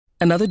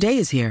Another day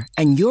is here,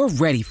 and you're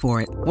ready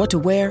for it. What to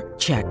wear?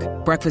 Check.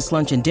 Breakfast,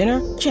 lunch, and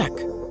dinner? Check.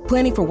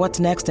 Planning for what's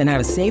next and how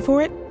to save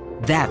for it?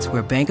 That's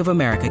where Bank of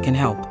America can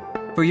help.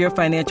 For your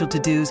financial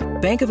to-dos,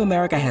 Bank of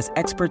America has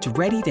experts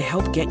ready to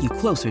help get you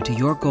closer to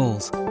your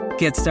goals.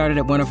 Get started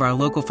at one of our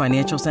local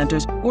financial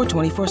centers or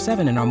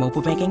 24/7 in our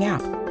mobile banking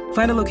app.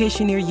 Find a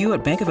location near you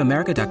at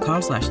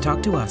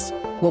bankofamerica.com/talktous.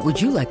 What would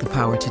you like the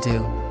power to do?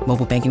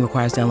 Mobile banking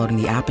requires downloading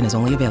the app and is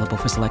only available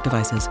for select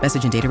devices.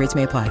 Message and data rates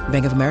may apply.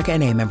 Bank of America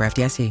N.A., member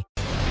FDIC.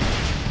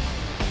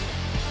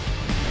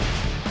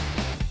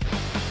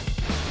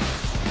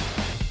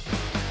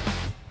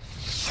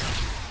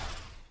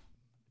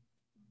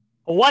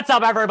 What's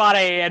up,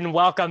 everybody, and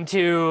welcome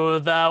to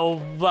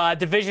the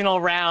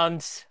divisional round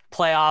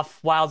playoff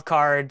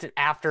wildcard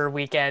after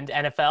weekend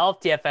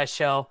NFL DFS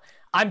show.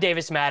 I'm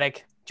Davis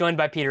Maddock, joined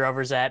by Peter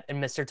Overzet and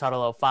Mr.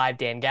 Tuttle 05,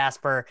 Dan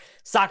Gasper.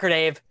 Soccer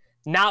Dave,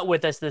 not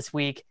with us this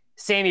week.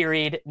 Sammy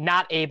Reed,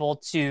 not able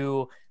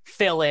to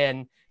fill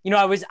in. You know,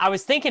 I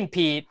was thinking,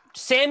 Pete,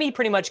 Sammy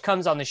pretty much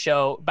comes on the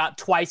show about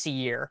twice a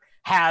year,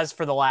 has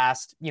for the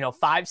last,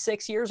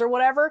 5-6 years or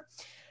whatever.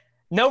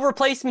 No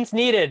replacements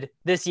needed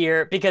this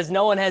year because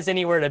no one has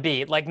anywhere to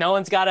be. Like, no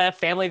one's got a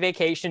family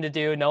vacation to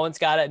do. No one's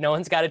got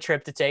a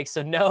trip to take.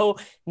 So no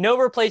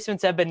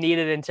replacements have been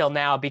needed until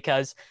now,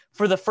 because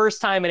for the first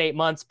time in 8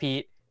 months,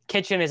 Pete,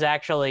 Kitchen is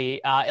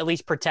actually at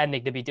least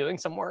pretending to be doing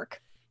some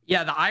work.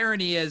 Yeah, the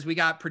irony is we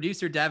got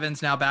producer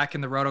Devins now back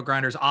in the Roto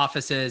Grinders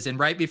offices, and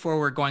right before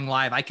we're going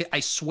live, I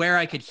swear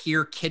I could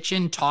hear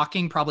Kitchen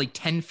talking probably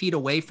 10 feet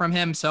away from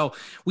him. So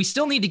we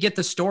still need to get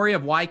the story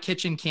of why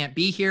Kitchen can't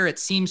be here. It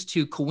seems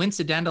to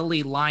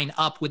coincidentally line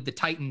up with the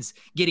Titans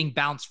getting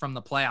bounced from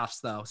the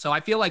playoffs, though. So I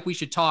feel like we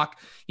should talk,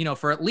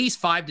 for at least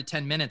 5 to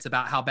 10 minutes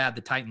about how bad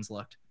the Titans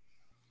looked.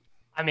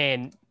 I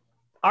mean,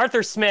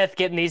 Arthur Smith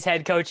getting these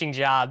head coaching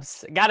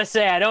jobs. Gotta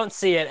say, I don't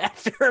see it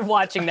after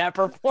watching that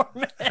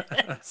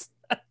performance.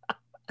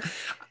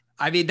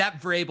 I mean,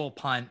 that Vrabel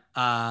punt,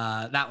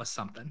 that was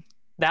something.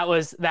 That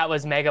was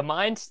mega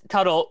mind.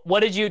 Tuttle,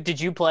 did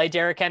you play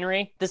Derrick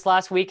Henry this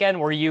last weekend?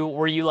 Were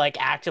you like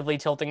actively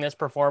tilting this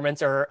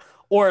performance, or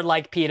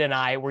like Pete and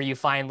I, were you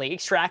finally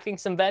extracting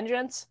some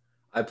vengeance?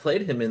 I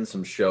played him in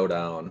some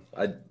showdown.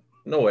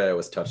 No way I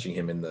was touching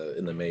him in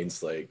the main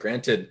slate.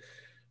 Granted,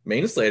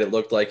 main slate, it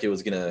looked like it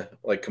was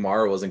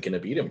Kamara wasn't gonna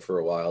beat him for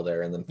a while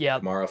there, and then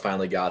Kamara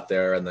finally got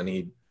there, and then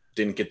he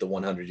didn't get the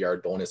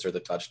 100-yard bonus or the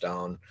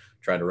touchdown,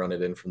 trying to run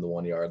it in from the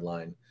 1-yard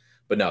line.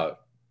 But no,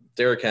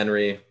 Derrick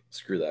Henry,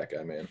 screw that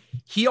guy, man.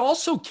 He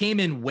also came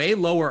in way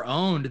lower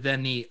owned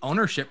than the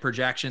ownership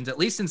projections. At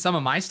least in some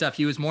of my stuff,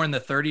 he was more in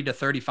the 30 to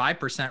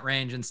 35%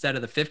 range instead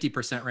of the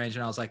 50% range.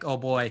 And I was like, oh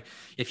boy,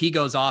 if he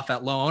goes off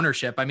at low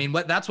ownership, I mean,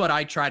 that's what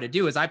I try to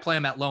do, is I play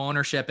him at low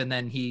ownership and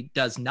then he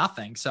does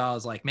nothing. So I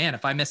was like, man,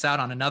 if I miss out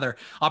on another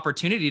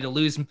opportunity to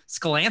lose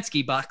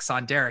Skolansky bucks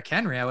on Derrick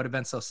Henry, I would have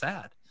been so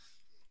sad.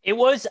 It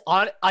was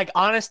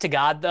honest to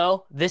God,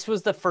 though, this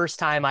was the first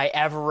time I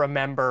ever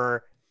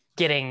remember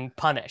getting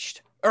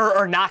punished.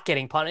 Or not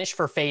getting punished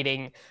for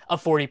fading a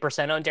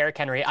 40% on Derrick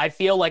Henry. I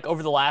feel like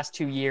over the last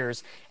 2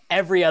 years,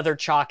 every other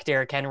chalk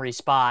Derrick Henry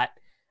spot,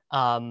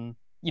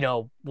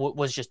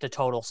 was just a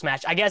total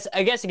smash. I guess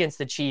against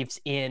the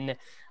Chiefs in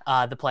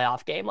the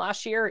playoff game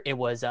last year, it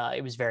was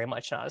very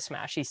much not a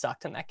smash. He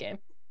sucked in that game.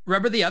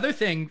 Remember, the other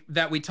thing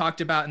that we talked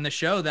about in the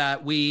show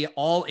that we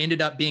all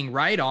ended up being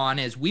right on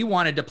is we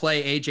wanted to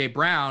play AJ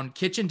Brown.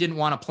 Kitchen didn't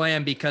want to play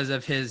him because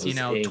of his,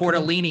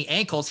 tortellini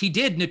ankles. He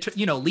did,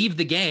 leave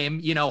the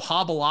game,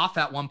 hobble off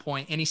at one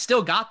point, and he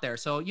still got there.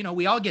 So,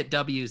 we all get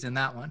W's in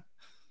that one.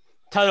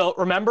 Tuttle,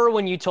 remember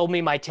when you told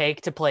me my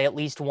take to play at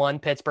least one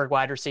Pittsburgh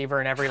wide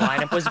receiver in every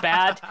lineup was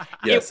bad?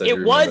 Yes,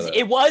 it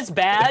was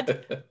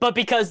bad, but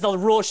because the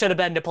rule should have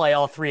been to play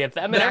all three of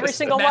them in every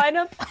single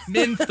lineup.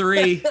 Min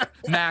 3,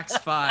 max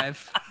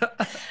 5.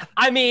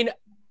 I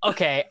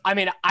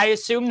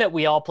assume that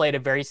we all played a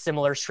very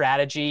similar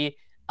strategy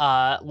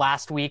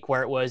last week,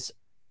 where it was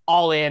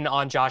all in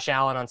on Josh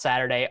Allen on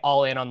Saturday,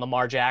 all in on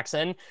Lamar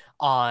Jackson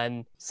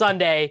on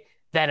Sunday.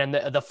 Then in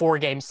the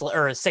 4-game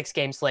or a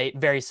 6-game slate,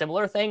 very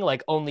similar thing,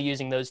 like only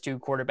using those two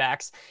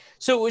quarterbacks.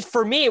 So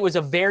for me, it was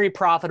a very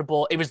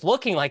profitable, it was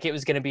looking like it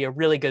was going to be a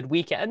really good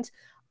weekend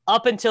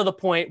up until the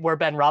point where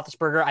Ben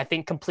Roethlisberger, I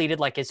think, completed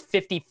like his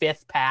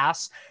 55th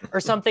pass or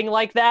something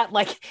like that.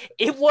 Like,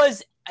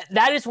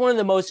 that is one of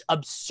the most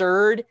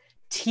absurd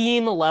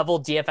team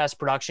level DFS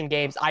production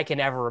games I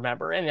can ever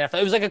remember. And it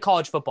was like a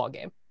college football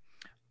game.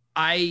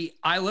 I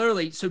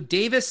literally, so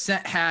Davis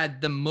had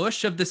the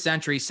mush of the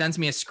century, sends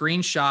me a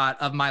screenshot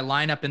of my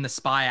lineup in the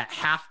SPY at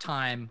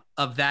halftime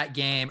of that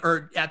game,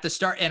 or at the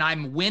start, and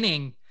I'm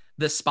winning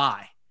the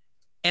SPY.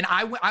 And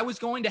I was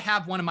going to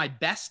have one of my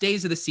best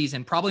days of the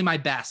season, probably my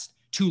best,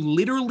 to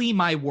literally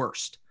my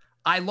worst.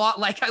 I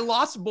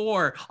lost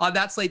more on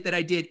that slate than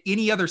I did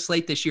any other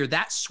slate this year.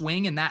 That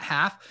swing in that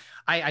half,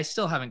 I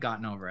still haven't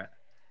gotten over it.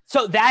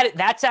 So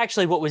that's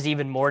actually what was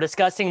even more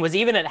disgusting, was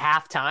even at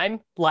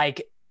halftime,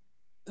 like,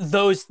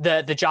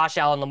 the Josh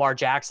Allen, Lamar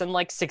Jackson,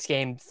 like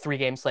 6-game,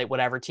 3-game slate,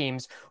 whatever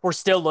teams were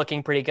still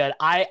looking pretty good.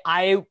 I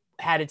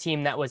had a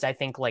team that was, I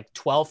think, like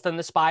 12th in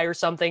the SPY or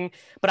something,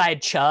 but I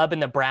had Chubb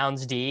and the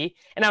Browns D,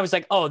 and I was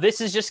like, oh,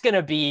 this is just going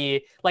to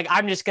be like,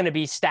 I'm just going to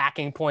be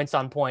stacking points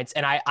on points.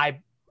 And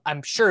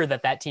I'm sure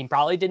that team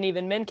probably didn't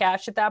even min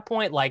cash at that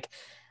point. Like,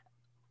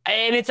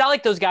 and it's not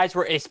like those guys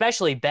were,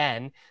 especially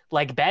Ben,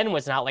 like Ben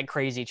was not like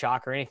crazy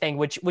chalk or anything,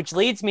 which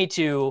leads me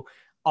to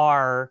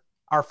our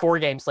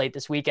 4-game slate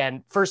this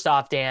weekend. First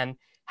off, Dan,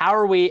 how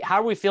are we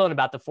feeling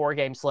about the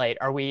 4-game slate?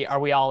 Are we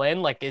all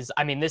in? Like,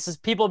 this is,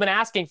 people have been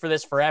asking for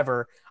this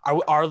forever. Are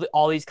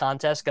all these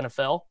contests going to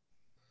fill?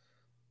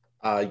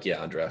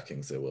 Yeah, on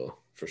DraftKings they will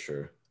for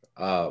sure.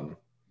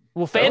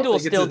 Well, FanDuel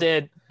still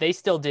did the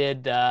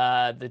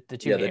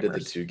 2-gamers. Yeah, they did the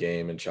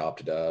 2-game and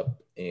chopped it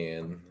up.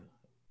 And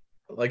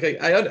like,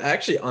 I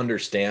actually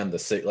understand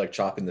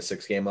chopping the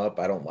 6-game up.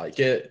 I don't like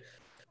it,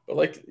 but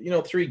like,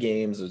 3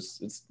 games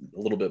it's a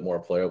little bit more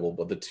playable.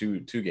 But the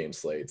two-game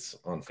slates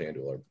on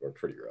FanDuel are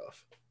pretty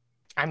rough.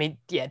 I mean,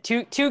 yeah,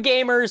 two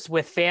gamers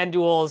with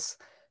FanDuel's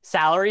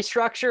salary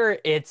structure.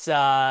 It's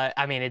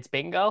it's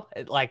bingo.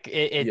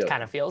 It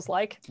kind of feels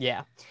like,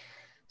 yeah.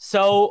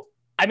 So,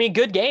 I mean,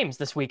 good games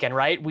this weekend,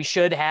 right? We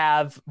should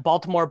have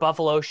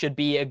Baltimore-Buffalo should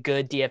be a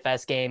good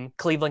DFS game.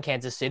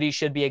 Cleveland-Kansas City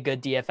should be a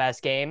good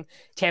DFS game.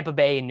 Tampa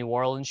Bay and New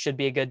Orleans should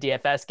be a good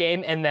DFS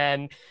game. And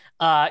then,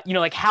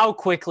 how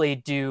quickly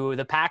do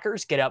the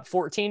Packers get up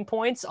 14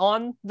 points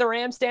on the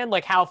Rams stand?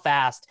 Like, how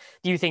fast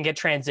do you think it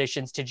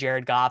transitions to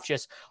Jared Goff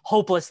just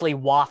hopelessly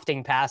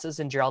wafting passes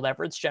in Gerald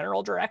Everett's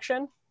general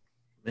direction?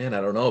 Man,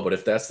 I don't know. But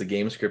if that's the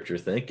game script you're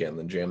thinking,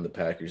 then jam the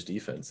Packers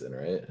defense in,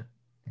 right?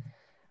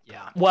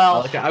 Yeah.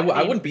 Well,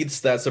 I wouldn't be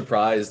that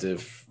surpriskind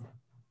if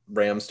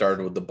Rams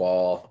started with the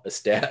ball,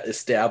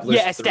 establish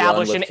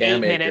an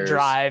 8-minute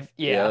drive.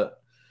 Yeah.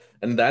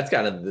 And that's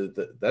kind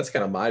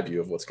of my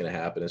view of what's going to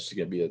happen. It's just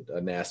going to be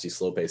a nasty,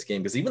 slow-paced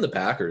game because even the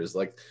Packers,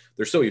 like,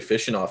 they're so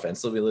efficient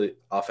offensively,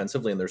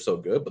 and they're so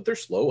good, but they're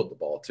slow with the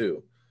ball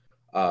too.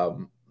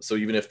 So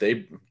even if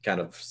they kind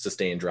of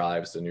sustain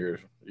drives, then you're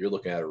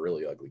looking at a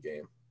really ugly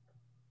game.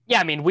 Yeah,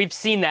 I mean, we've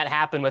seen that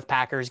happen with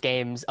Packers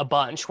games a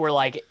bunch where,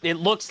 like, it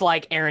looks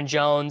like Aaron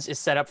Jones is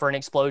set up for an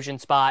explosion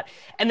spot.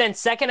 And then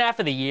second half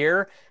of the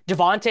year,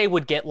 Devontae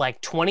would get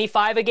like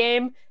 25 a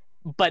game,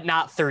 but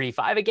not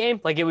 35 a game.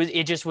 Like, it was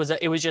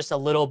just a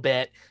little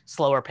bit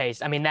slower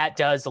paced. I mean, it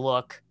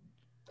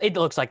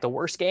looks like the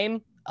worst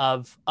game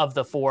of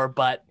the 4,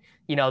 but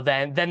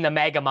then the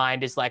mega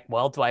mind is like,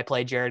 well, do I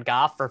play Jared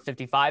Goff for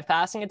 55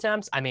 passing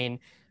attempts? I mean,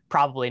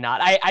 probably not.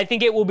 I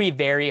think it will be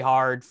very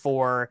hard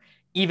for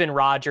even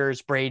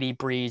Rodgers, Brady,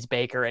 Breeze,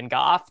 Baker, and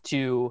Goff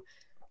to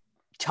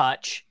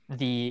touch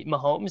the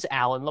Mahomes,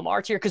 Allen,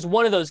 Lamar tier, because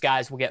one of those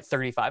guys will get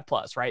 35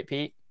 plus, right,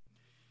 Pete?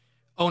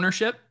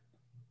 Ownership?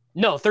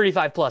 No,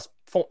 35 plus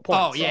points.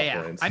 Oh,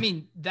 yeah. Points. I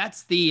mean,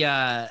 that's the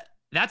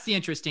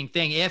interesting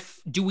thing.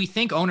 Do we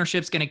think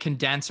ownership's going to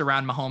condense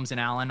around Mahomes and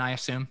Allen, I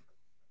assume?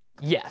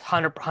 Yeah,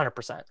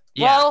 100%.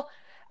 Yeah. Well,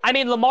 I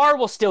mean, Lamar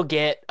will still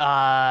get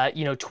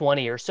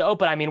 20 or so,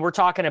 but I mean, we're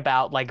talking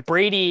about like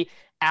Brady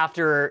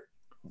after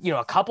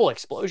a couple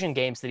explosion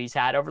games that he's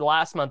had over the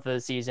last month of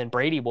the season.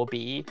 Brady will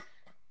be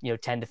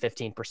 10 to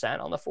 15%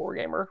 on the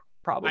 4-gamer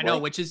probably. I know,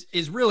 which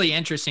is really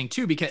interesting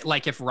too, because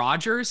like if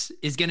Rodgers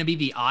is going to be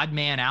the odd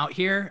man out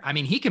here, I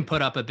mean, he can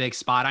put up a big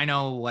spot. I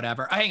know,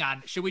 whatever. Hang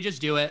on, should we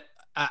just do it?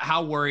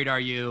 How worried are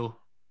you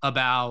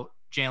about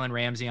Jalen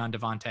Ramsey on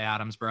Devontae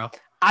Adams, bro?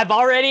 I've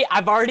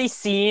already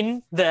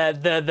seen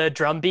the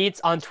drum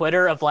beats on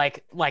Twitter of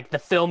like the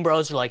film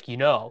bros are like,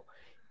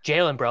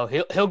 Jalen, bro,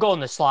 he'll go in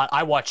the slot.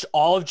 I watched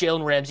all of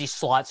Jalen Ramsey's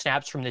slot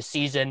snaps from this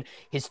season.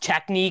 His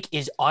technique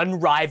is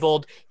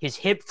unrivaled. His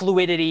hip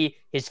fluidity,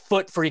 his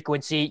foot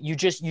frequency. You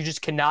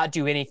just cannot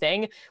do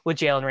anything with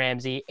Jalen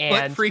Ramsey.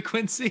 And foot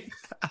frequency,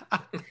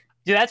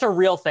 dude, that's a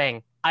real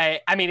thing. I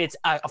mean, it's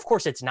of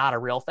course it's not a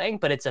real thing,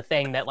 but it's a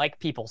thing that like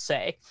people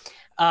say.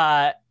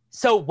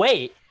 So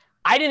wait,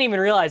 I didn't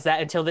even realize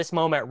that until this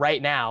moment right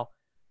now.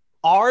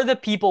 Are the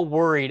people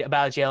worried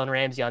about Jalen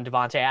Ramsey on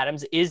Devontae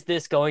Adams? Is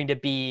this going to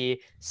be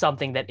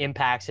something that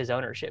impacts his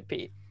ownership,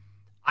 Pete?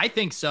 I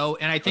think so.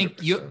 And I think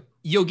 100%.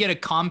 You'll get a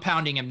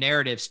compounding of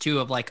narratives too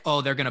of like,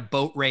 oh, they're going to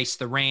boat race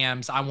the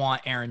Rams. I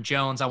want Aaron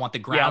Jones. I want the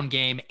ground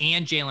game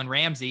and Jalen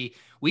Ramsey.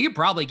 We could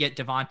probably get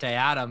Devontae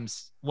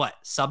Adams,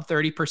 sub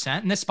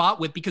 30% in this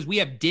spot because we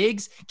have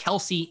Diggs,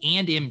 Kelsey,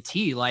 and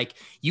MT. Like,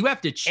 you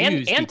have to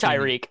choose. And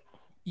Tyreek.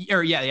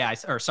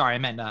 Sorry, I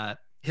meant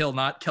Hill,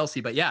 not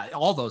Kelsey, but yeah,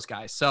 all those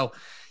guys. So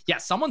yeah,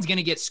 someone's going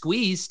to get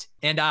squeezed,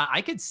 and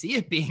I could see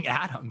it being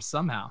Adams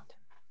somehow.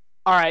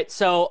 All right,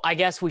 so I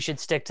guess we should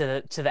stick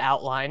to the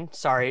outline.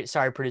 Sorry,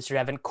 producer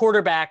Devin.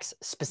 Quarterbacks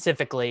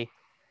specifically,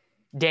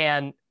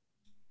 Dan,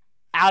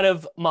 out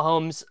of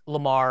Mahomes,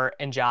 Lamar,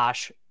 and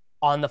Josh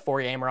on the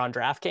 4-gamer on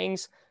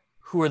DraftKings,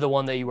 who are the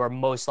one that you are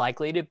most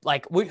likely to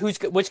like? What's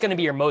going to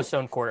be your most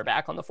owned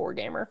quarterback on the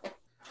 4-gamer?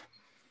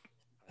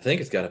 I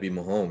think it's got to be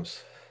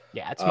Mahomes.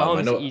 Yeah, it's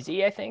Mahomes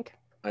easy, I think.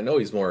 I know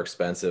he's more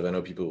expensive. I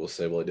know people will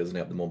say, well, he doesn't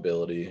have the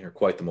mobility or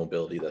quite the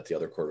mobility that the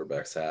other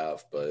quarterbacks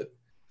have. But,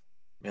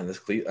 man,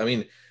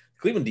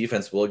 Cleveland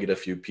defense will get a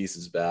few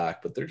pieces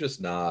back, but they're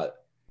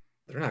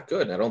they're not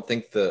good. And I don't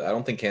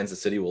think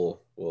Kansas City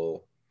will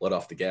let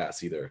off the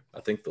gas either.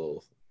 I think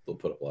they'll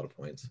put up a lot of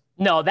points.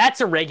 No,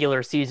 that's a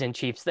regular season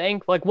Chiefs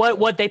thing. Like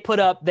what they put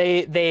up,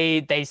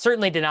 they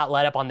certainly did not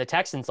let up on the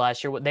Texans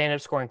last year. They ended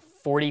up scoring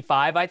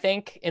 45, I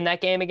think, in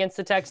that game against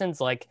the Texans.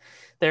 Like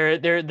I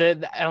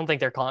don't think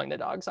they're calling the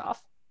dogs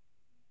off.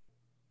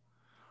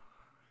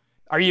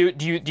 Do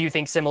you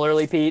think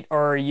similarly, Pete,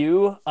 or are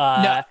you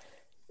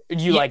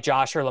like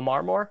Josh or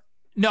Lamar more?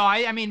 No,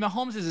 I mean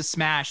Mahomes is a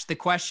smash. The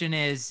question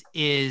is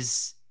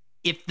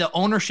if the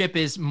ownership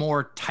is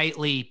more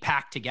tightly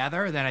packed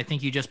together, then I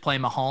think you just play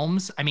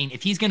Mahomes. I mean,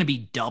 if he's going to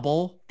be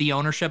double the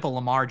ownership of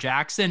Lamar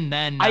Jackson,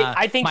 then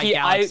I think my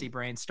galaxy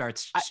brain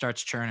starts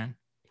churning.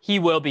 He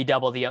will be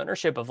double the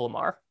ownership of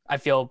Lamar. I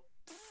feel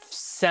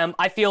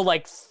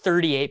like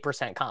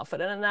 38%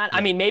 confident in that. Yeah.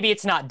 I mean, maybe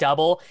it's not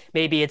double.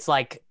 Maybe it's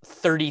like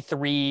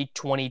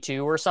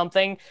 33-22 or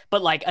something.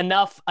 But like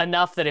enough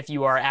that if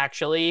you are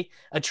actually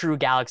a true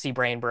galaxy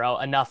brain bro,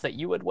 enough that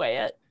you would weigh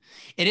it.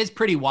 It is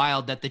pretty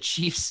wild that the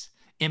Chiefs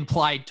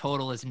implied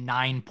total is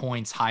 9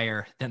 points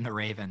higher than the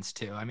Ravens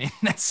too. I mean,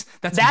 that's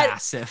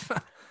massive.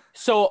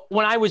 So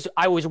when I was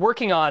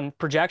working on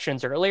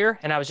projections earlier,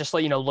 and I was just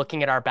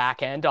looking at our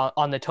back end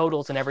on the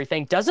totals and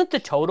everything, doesn't the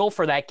total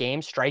for that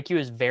game strike you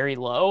as very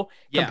low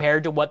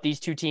compared to what these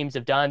two teams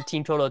have done?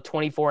 Team total of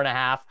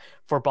 24.5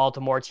 for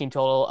Baltimore, team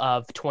total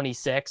of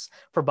 26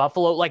 for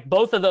Buffalo. Like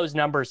both of those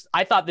numbers,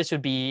 I thought this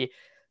would be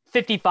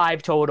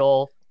 55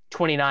 total,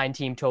 29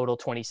 team total,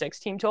 26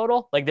 team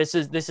total. Like this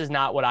is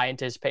not what I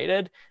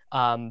anticipated.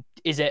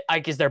 Is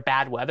there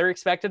bad weather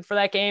expected for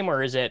that game,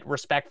 or is it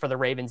respect for the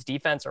Ravens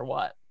defense, or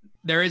what?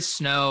 There is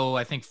snow,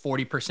 I think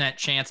 40%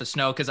 chance of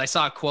snow, because I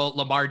saw a quote,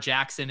 Lamar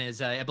Jackson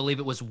is, I believe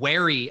it was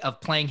wary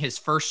of playing his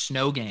first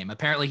snow game.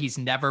 Apparently he's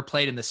never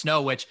played in the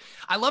snow, which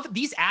I love.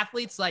 These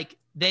athletes, like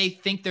they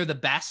think they're the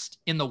best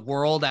in the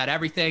world at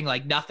everything.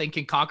 Like nothing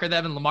can conquer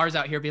them. And Lamar's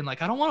out here being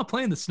like, I don't want to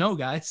play in the snow,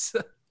 guys.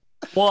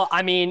 Well,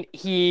 I mean,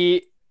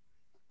 he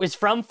was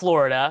from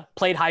Florida,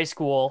 played high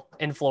school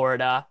in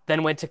Florida,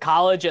 then went to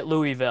college at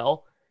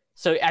Louisville.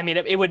 So, I mean,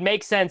 it would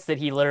make sense that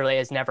he literally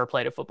has never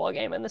played a football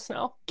game in the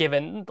snow,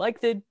 given like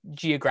the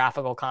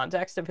geographical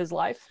context of his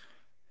life.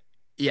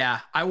 Yeah.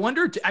 I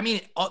wonder,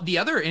 the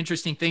other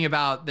interesting thing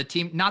about the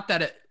team, not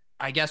that it,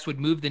 I guess, would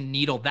move the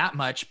needle that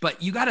much,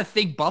 but you got to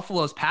think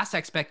Buffalo's pass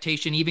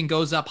expectation even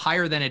goes up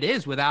higher than it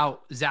is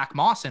without Zach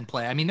Moss in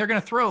play. I mean, they're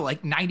going to throw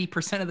like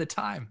 90% of the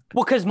time.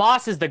 Well, because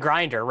Moss is the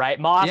grinder, right?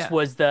 Moss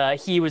was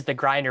the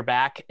grinder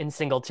back, and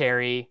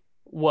Singletary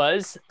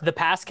was the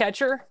pass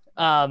catcher.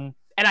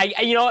 And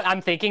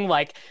I'm thinking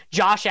like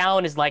Josh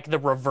Allen is like the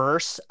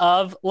reverse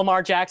of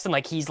Lamar Jackson.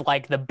 Like he's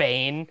like the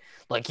Bane,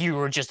 like you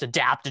were just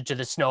adapted to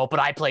the snow, but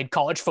I played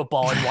college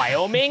football in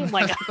Wyoming.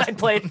 Like I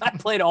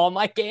played all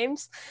my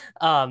games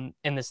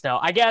in the snow.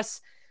 I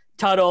guess,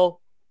 Tuttle,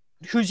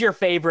 who's your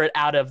favorite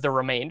out of the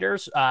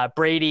remainders?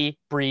 Brady,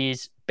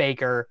 Breeze,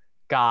 Baker,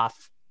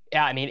 Goff.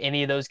 Yeah, I mean,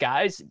 any of those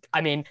guys.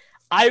 I mean,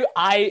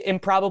 I am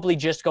probably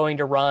just going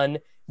to run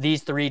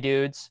these three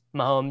dudes,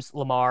 Mahomes,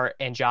 Lamar,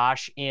 and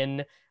Josh,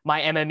 in my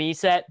MME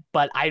set,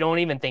 but I don't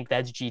even think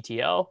that's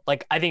GTO.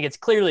 Like, I think it's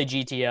clearly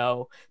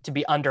GTO to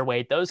be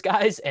underweight those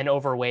guys and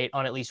overweight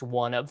on at least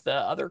one of the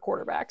other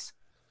quarterbacks.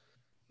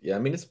 Yeah, I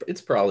mean,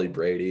 it's probably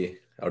Brady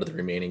out of the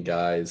remaining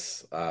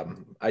guys.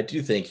 I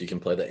do think you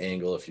can play the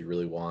angle if you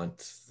really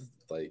want.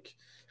 Like,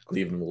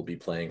 Cleveland will be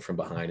playing from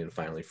behind and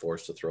finally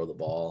forced to throw the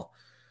ball.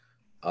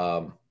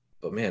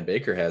 But man,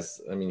 Baker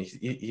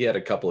he had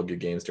a couple of good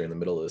games during the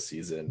middle of the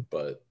season,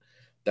 but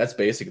that's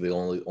basically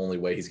the only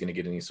way he's going to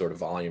get any sort of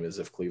volume is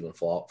if Cleveland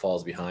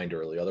falls behind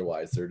early.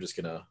 Otherwise, they're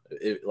just going to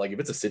if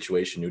it's a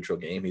situation neutral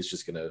game,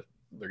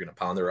 they're going to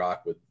pound the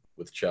rock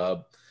with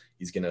Chubb.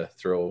 He's going to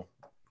throw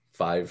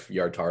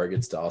 5-yard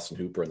targets to Austin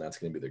Hooper, and that's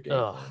going to be their game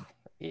plan.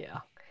 Yeah.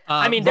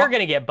 I mean, they're going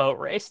to get boat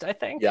raced, I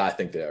think. Yeah, I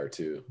think they are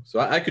too. So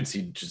I could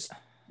see just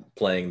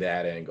playing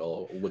that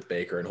angle with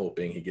Baker and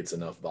hoping he gets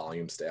enough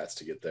volume stats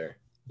to get there.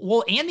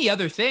 Well, and the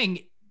other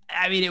thing,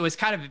 I mean, it was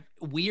kind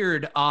of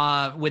weird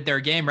with their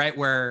game, right,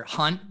 where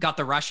Hunt got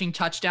the rushing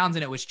touchdowns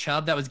and it was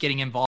Chubb that was getting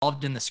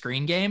involved in the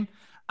screen game.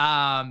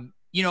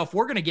 If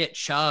we're going to get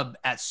Chubb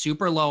at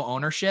super low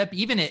ownership,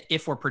 even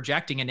if we're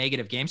projecting a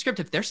negative game script,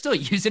 if they're still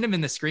using him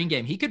in the screen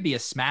game, he could be a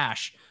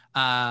smash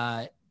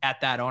at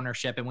that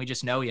ownership. And we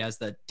just know he has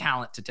the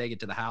talent to take it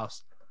to the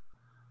house.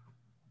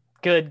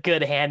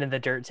 Good hand in the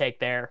dirt take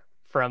there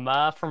from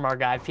our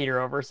guy, Peter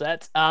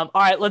Overzet. All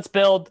right, let's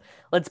build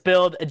a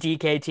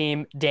DK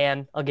team.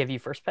 Dan, I'll give you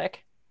first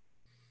pick.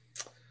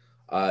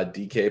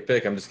 DK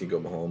pick. I'm just going to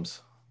go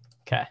Mahomes.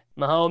 Okay.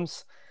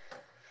 Mahomes.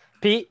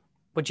 Pete,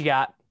 what you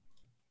got?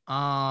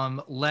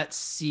 Let's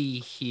see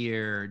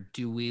here.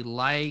 Do we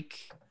like,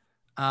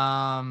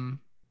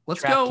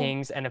 let's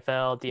DraftKings, go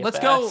NFL, DFS. Let's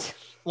go.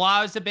 Well,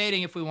 I was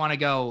debating if we want to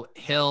go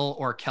Hill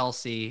or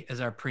Kelsey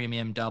as our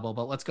premium double,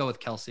 but let's go with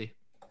Kelsey.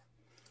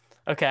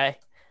 Okay.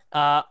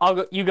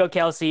 You go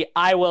Kelsey.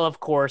 I will, of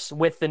course,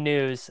 with the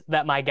news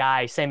that my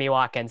guy, Sammy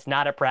Watkins,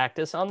 not at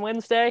practice on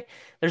Wednesday.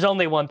 There's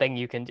only one thing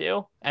you can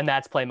do, and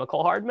that's play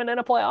McCole Hardman in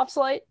a playoff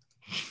slate.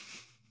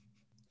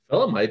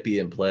 Well, it might be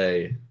in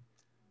play,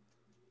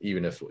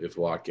 even if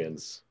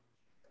Watkins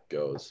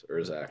goes or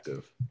is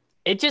active.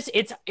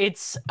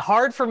 It's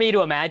hard for me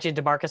to imagine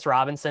DeMarcus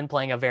Robinson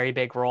playing a very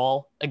big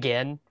role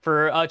again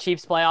for a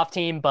Chiefs playoff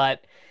team,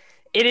 but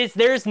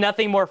there's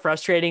nothing more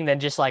frustrating than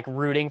just like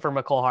rooting for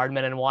McCole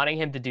Hardman and wanting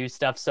him to do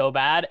stuff so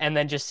bad, and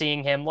then just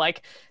seeing him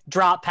like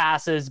drop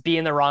passes, be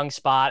in the wrong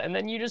spot, and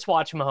then you just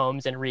watch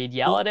Mahomes and Reed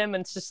yell at him,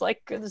 and it's just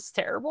like, this is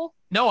terrible.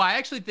 No, I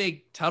actually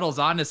think Tuttle's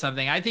onto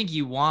something. I think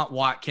you want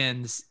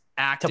Watkins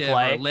active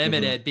or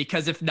limited,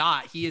 because if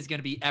not, he is going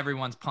to be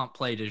everyone's pump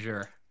play du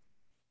jour.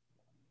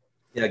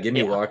 Yeah, give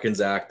me Watkins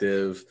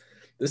active.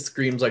 This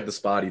screams like the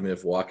spot, even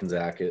if Watkins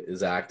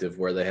is active,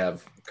 where they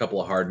have a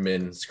couple of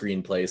Hardman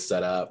screen plays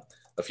set up,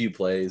 a few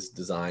plays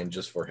designed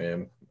just for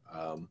him.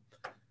 I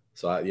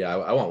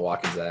want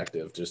Watkins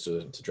active just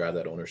to drive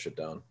that ownership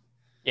down.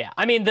 Yeah,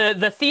 I mean,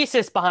 the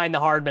thesis behind the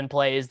Hardman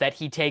play is that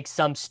he takes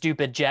some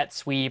stupid jet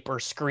sweep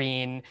or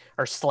screen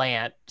or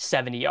slant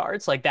 70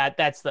 yards. Like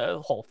that's the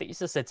whole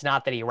thesis. It's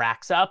not that he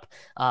racks up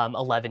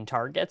 11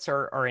 targets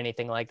or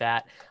anything like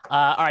that.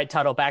 All right,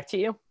 Tuttle, back to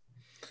you.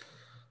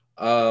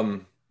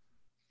 Do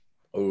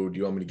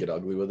you want me to get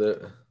ugly with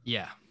it?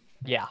 Yeah.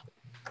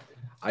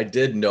 I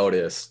did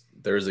notice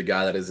there's a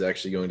guy that is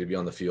actually going to be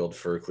on the field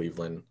for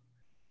Cleveland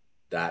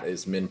that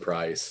is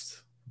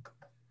min-priced.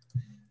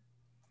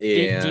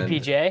 And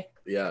DPJ?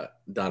 Yeah,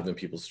 Donovan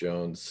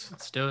Peoples-Jones.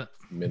 Let's do it.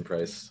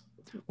 Min-price.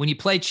 When you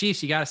play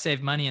Chiefs, you got to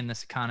save money in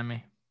this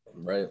economy.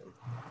 Right.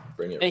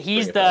 Bring it. He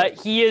is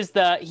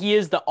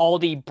the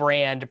Aldi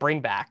brand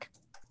bring back,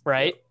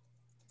 right?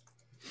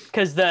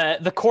 Because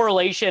the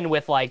correlation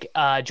with like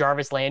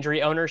Jarvis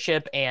Landry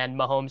ownership and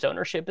Mahomes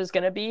ownership is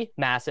going to be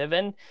massive.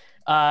 And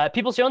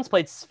Peoples-Jones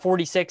played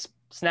 46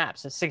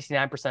 snaps,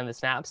 69% of the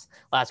snaps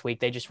last week.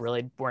 They just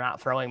really were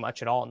not throwing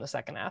much at all in the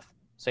second half.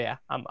 So yeah,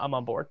 I'm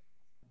on board.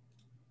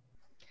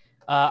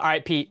 All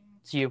right, Pete,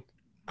 it's you.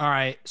 All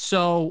right.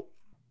 So,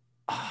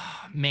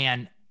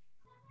 man,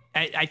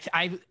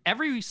 I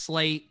every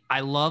slate,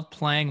 I love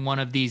playing one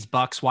of these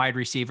Bucks wide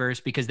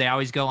receivers because they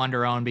always go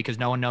under owned because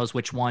no one knows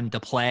which one to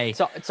play.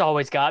 So it's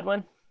always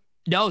Godwin?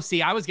 No,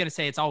 see, I was going to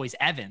say it's always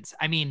Evans.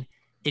 I mean,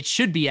 it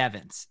should be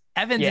Evans.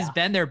 Evans has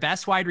been their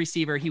best wide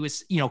receiver. He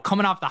was,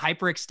 coming off the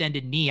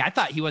hyperextended knee. I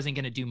thought he wasn't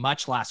going to do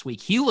much last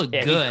week. He looked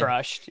good. He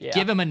crushed. Yeah.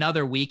 Give him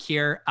another week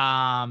here.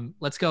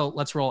 Let's go.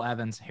 Let's roll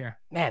Evans here.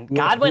 Man,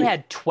 Godwin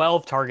had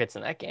 12 targets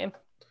in that game.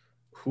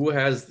 Who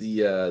has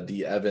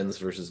the Evans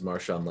versus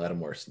Marshawn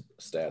Lattimore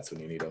stats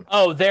when you need them?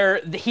 Oh,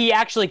 he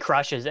actually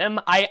crushes him.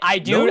 I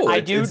do.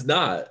 It's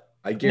not.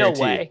 I guarantee.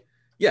 No way.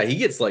 Yeah, he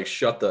gets like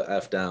shut the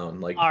F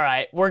down. Like, all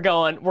right, we're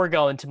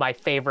going to my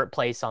favorite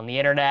place on the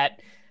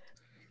internet.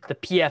 The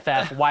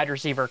PFF wide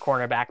receiver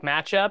cornerback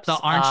matchups. So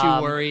aren't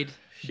you worried?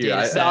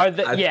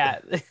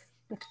 Yeah.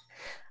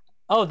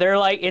 Oh, they're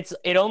like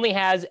it only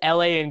has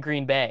LA and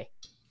Green Bay.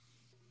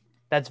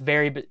 It's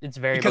very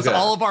because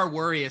all of our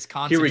worry is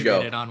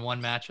concentrated on one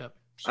matchup.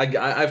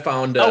 I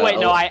found. Oh wait,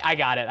 no, I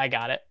got it. I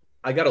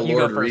got a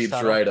Lord Reeves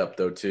write-up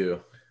though too,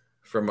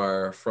 from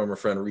our friend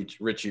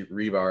Richie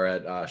Rebar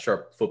at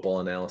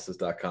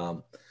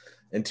sharpfootballanalysis.com.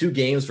 In 2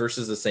 games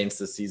versus the Saints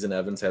this season,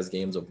 Evans has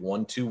games of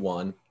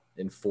 1-2-1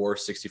 and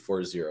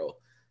 4-64-0.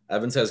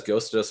 Evans has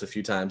ghosted us a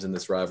few times in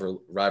this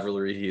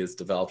rivalry he has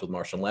developed with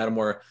Marshawn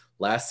Lattimore.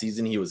 Last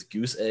season, he was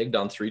goose-egged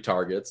on 3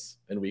 targets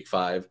in week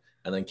 5,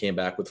 and then came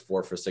back with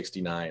 4 for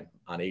 69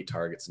 on 8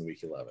 targets in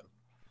week 11.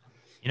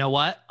 You know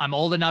what? I'm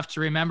old enough to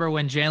remember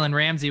when Jalen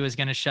Ramsey was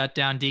going to shut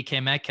down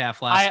DK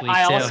Metcalf last week.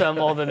 I also am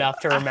old enough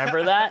to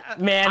remember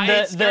that. Man,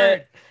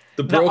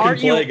 the broken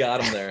play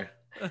got him there.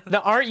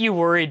 The Aren't You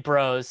Worried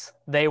Bros,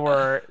 they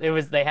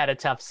had a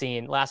tough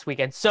scene last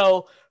weekend.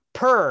 So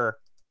per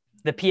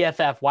the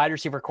PFF wide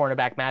receiver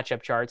cornerback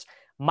matchup charts,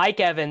 Mike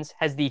Evans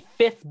has the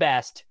 5th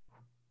best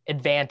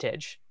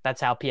advantage.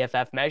 That's how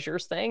PFF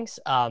measures things.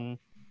 Did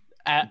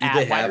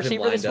they have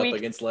him lined up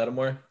against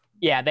Lattimore?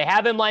 Yeah, they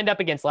have him lined up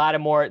against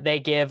Lattimore. They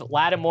give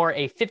Lattimore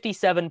a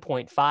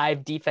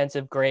 57.5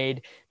 defensive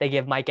grade. They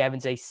give Mike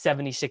Evans a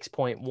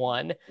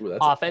 76.1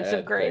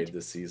 offensive grade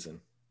this season.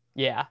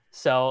 Yeah,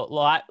 so a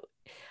lot.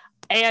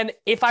 And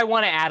if I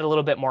want to add a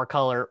little bit more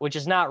color, which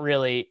is not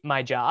really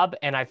my job,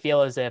 and I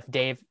feel as if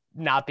Dave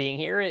not being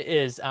here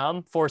is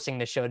forcing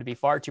the show to be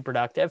far too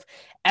productive.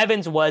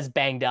 Evans was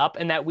banged up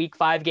in that week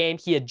 5 game.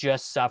 He had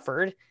just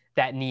suffered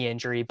that knee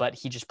injury, but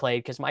he just played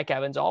because Mike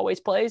Evans always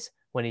plays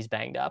when he's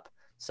banged up.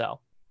 So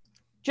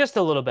just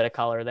a little bit of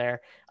color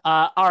there.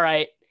 All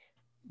right.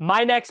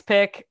 My next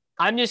pick,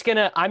 I'm just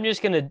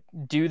gonna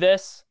do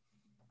this,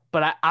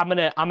 but I'm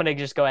gonna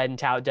just go ahead and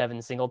tout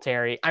Devin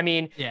Singletary. I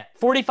mean,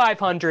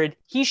 4,500,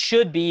 he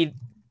should be.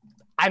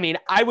 I mean,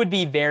 I would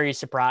be very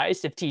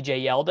surprised if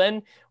TJ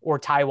Yeldon or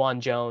Tywan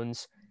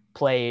Jones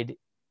played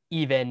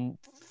even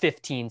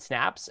 15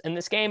 snaps in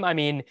this game. I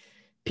mean,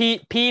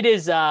 Pete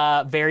is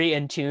very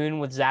in tune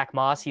with Zach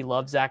Moss. He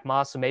loves Zach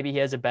Moss, so maybe he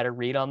has a better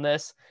read on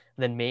this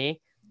than me.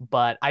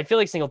 But I feel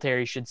like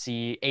Singletary should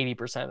see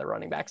 80% of the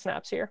running back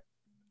snaps here.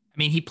 I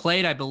mean, he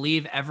played, I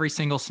believe, every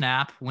single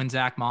snap when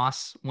Zach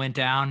Moss went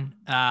down.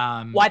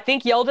 Well, I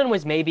think Yeldon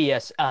was maybe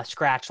a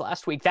scratch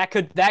last week. That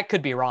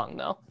could be wrong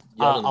though.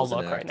 I'll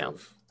look right now.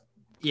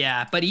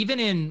 Yeah, but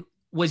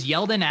was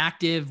Yeldon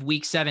active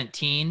week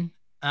 17?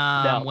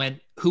 No.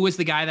 Who was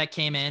the guy that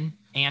came in?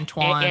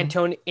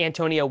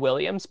 Antonio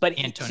Williams, but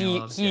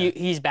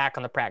he's back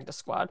on the practice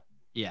squad.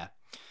 Yeah.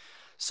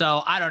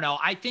 So I don't know.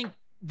 I think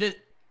the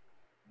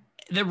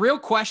real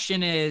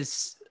question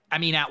is, I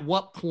mean, at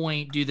what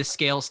point do the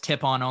scales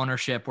tip on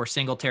ownership where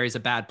Singletary's a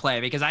bad play?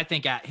 Because I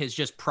think at his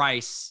just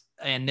price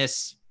and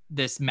this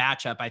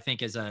matchup, I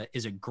think is a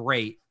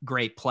great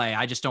play.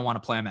 I just don't want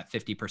to play him at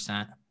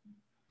 50%.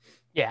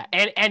 Yeah,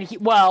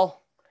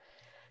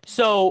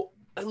 so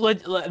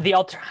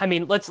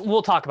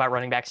we'll talk about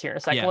running backs here in a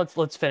second. Yeah.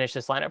 Let's finish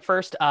this lineup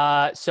first.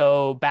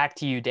 So back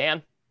to you,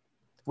 Dan.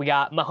 We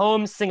got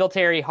Mahomes,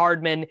 Singletary,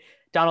 Hardman,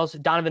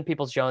 Donovan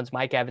Peoples-Jones,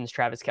 Mike Evans,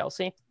 Travis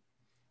Kelce.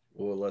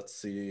 Well, let's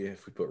see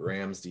if we put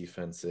Rams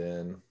defense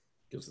in.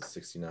 Gives us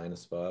 69 a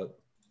spot.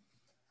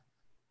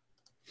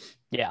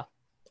 Yeah.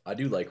 I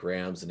do like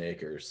Rams and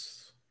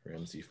Akers.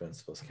 Rams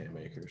defense plus Cam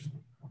Akers.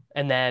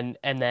 And then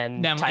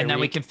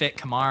we can fit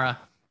Kamara.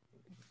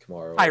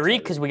 Tyreek,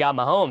 because we got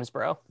Mahomes,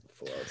 bro.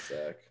 Full out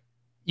stack.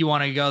 You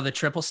want to go the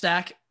triple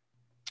stack?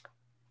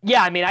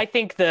 Yeah, I mean, I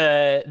think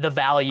the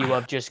value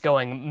of just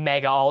going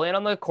mega all in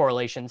on the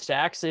correlation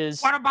stacks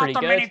is what about pretty the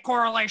good. Mini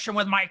correlation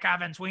with Mike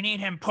Evans? We need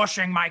him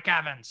pushing Mike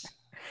Evans.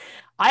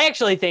 I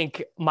actually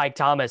think Mike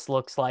Thomas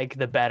looks like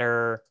the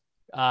better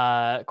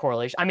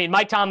correlation. I mean,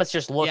 Mike Thomas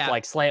just looked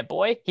like slant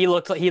boy. He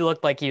looked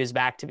like he was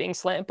back to being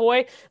slant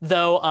boy,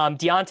 though.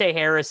 Deontay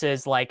Harris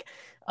is like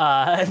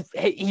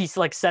he's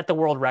like set the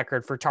world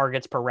record for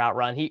targets per route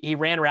run. He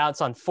ran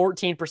routes on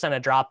 14%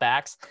 of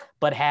dropbacks,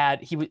 but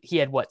he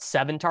had what,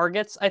 7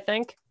 targets, I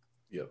think.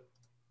 Yep.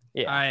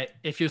 Yeah. All right.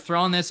 If you're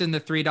throwing this in the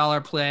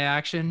 $3 play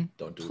action,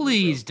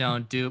 please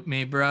don't dupe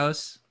me,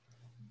 bros.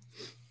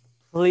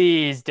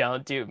 Please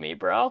don't dupe me,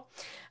 bro.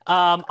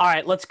 All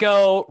right, let's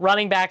go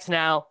running backs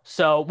now.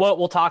 So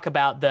we'll talk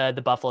about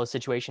the Buffalo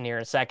situation here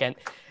in a second.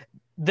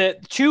 The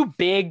two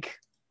big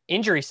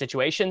injury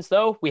situations,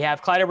 though, we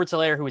have Clyde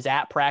Edwards-Helaire, who was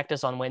at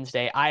practice on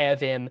Wednesday. I have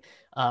him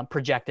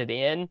projected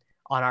in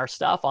on our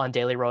stuff on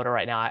Daily Roto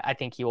right now. I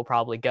think he will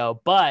probably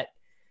go. But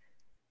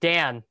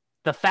Dan,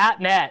 the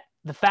fat net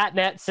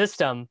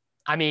system.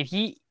 I mean,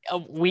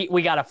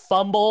 we got a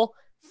fumble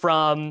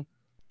from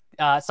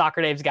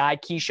Soccer Dave's guy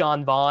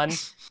Keyshawn Vaughn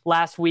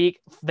last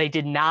week. They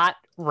did not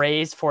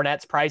raise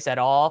Fournette's price at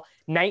all.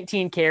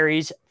 19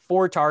 carries,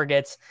 4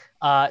 targets,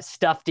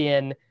 stuffed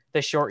in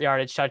the short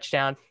yardage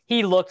touchdown.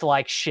 He looked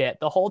like shit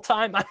the whole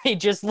time. I mean,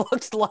 just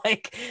looked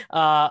like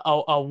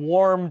a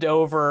warmed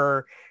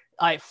over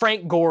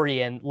Frank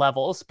Gorian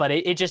levels, but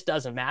it just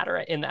doesn't matter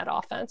in that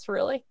offense,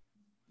 really.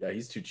 Yeah,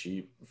 he's too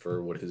cheap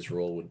for what his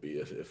role would be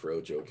if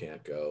Rojo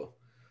can't go.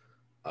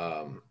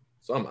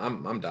 So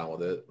I'm down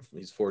with it.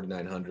 He's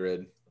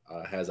 4,900,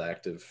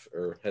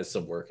 has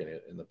some work in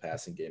it in the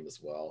passing game as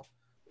well,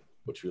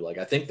 which we like.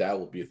 I think that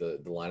will be the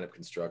lineup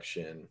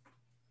construction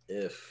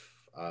if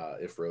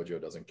Rojo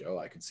doesn't go.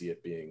 I could see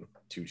it being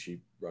 2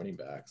 cheap running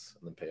backs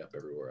and then pay up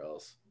everywhere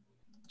else.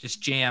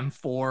 Just jam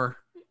 4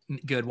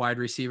 good wide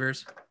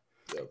receivers.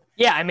 Yep.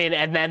 Yeah, I mean,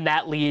 and then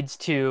that leads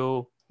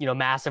to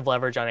massive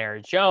leverage on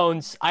Aaron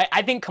Jones.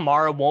 I think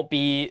Kamara won't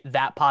be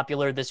that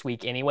popular this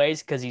week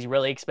anyways, because he's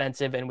really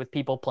expensive. And with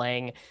people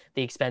playing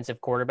the expensive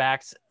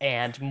quarterbacks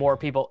and more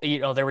people,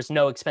 there was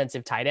no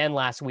expensive tight end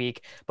last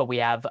week, but we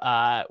have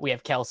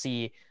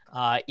Kelce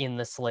in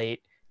the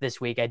slate this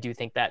week. I do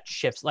think that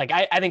shifts. Like,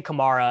 I think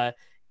Kamara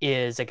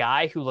is a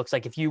guy who looks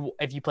like if you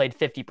played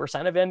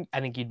 50% of him,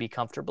 I think you'd be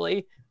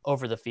comfortably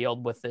over the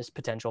field with this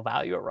potential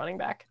value at running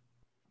back.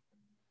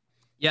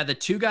 Yeah, the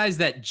 2 guys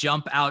that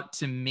jump out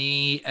to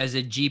me as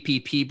a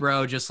GPP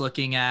bro, just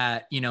looking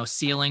at,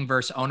 ceiling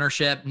versus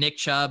ownership, Nick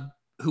Chubb,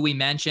 who we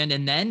mentioned,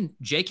 and then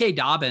J.K.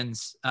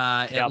 Dobbins,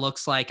 It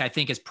looks like, I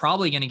think, is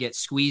probably going to get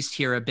squeezed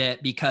here a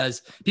bit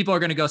because people are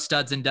going to go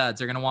studs and duds.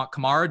 They're going to want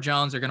Kamara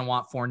Jones, they're going to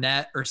want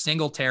Fournette or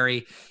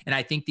Singletary, and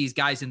I think these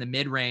guys in the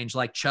mid-range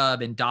like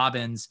Chubb and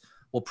Dobbins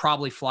will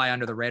probably fly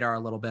under the radar a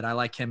little bit. I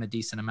like him a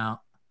decent amount.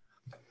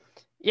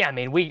 Yeah, I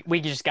mean, we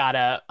just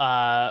gotta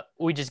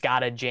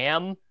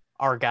jam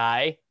our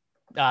guy,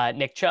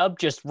 Nick Chubb,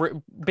 just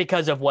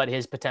because of what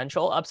his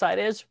potential upside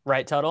is,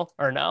 right, Tuttle,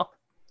 or no?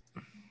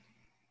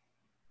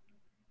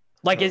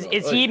 Like, is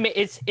he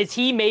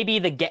maybe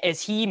the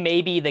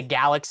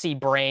Galaxy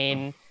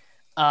Brain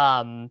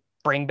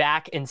bring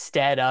back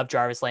instead of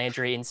Jarvis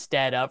Landry,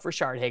 instead of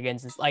Rashard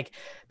Higgins? It's like,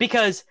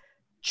 because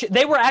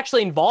they were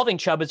actually involving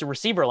Chubb as a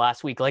receiver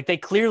last week. Like, they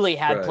clearly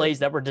had plays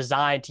that were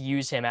designed to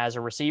use him as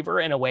a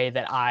receiver in a way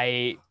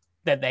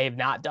that they've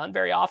not done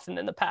very often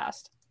in the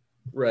past.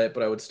 Right,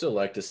 but I would still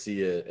like to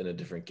see it in a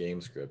different game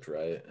script,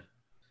 right?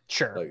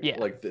 Sure.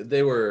 Like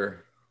they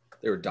were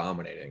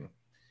dominating,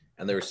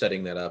 and they were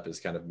setting that up as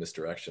kind of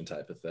misdirection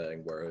type of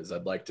thing. Whereas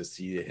I'd like to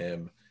see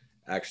him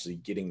actually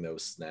getting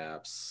those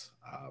snaps,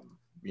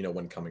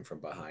 when coming from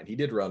behind. He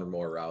did run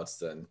more routes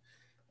than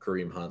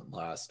Kareem Hunt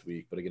last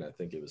week, but again, I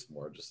think it was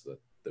more just that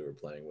they were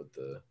playing with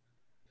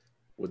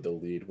the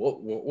lead.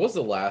 What was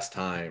the last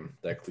time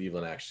that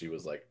Cleveland actually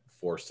was like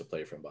forced to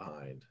play from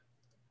behind?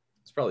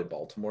 It's probably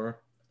Baltimore.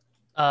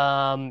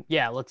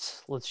 Yeah,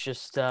 let's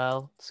just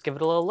let's give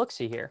it a little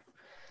look-see here.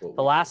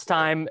 The last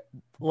time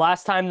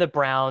the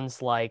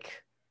Browns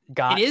like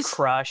got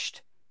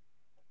crushed.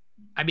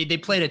 I mean, they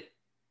played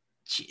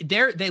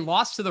they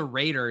lost to the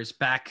Raiders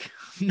back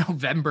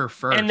November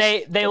 1st. And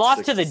they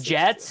lost to the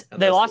Jets.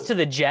 They lost to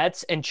the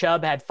Jets, and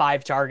Chubb had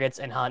 5 targets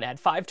and Hunt had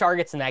 5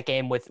 targets in that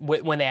game with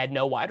when they had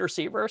no wide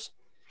receivers.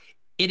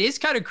 It is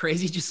kind of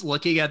crazy just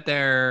looking at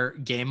their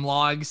game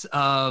logs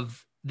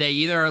of they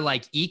either are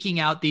like eking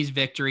out these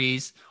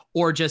victories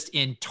or just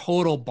in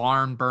total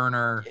barn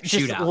burner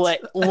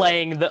shootouts.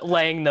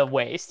 laying the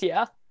waste,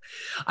 yeah.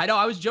 I know.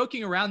 I was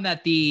joking around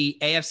that the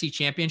AFC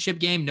Championship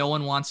game no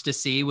one wants to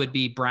see would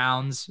be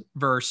Browns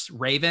versus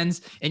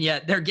Ravens, and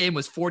yet their game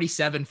was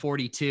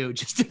 47-42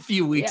 just a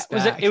few weeks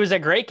back. It was a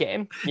great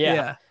game.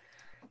 Yeah.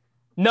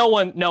 No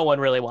one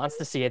really wants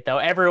to see it though.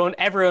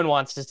 Everyone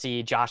wants to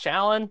see Josh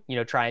Allen,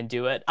 try and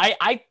do it.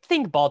 I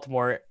think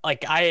Baltimore,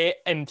 like I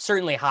am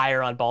certainly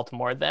higher on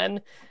Baltimore than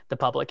the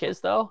public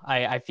is though.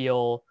 I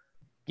feel,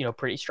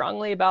 pretty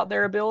strongly about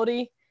their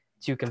ability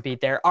to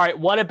compete there. All right.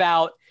 What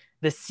about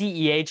the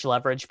CEH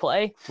leverage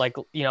play? Like,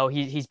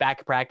 he's back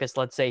at practice.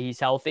 Let's say he's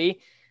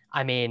healthy.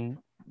 I mean,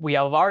 we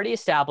have already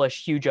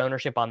established huge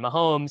ownership on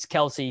Mahomes,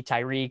 Kelsey,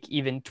 Tyreek,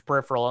 even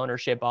peripheral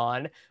ownership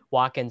on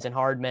Watkins and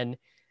Hardman.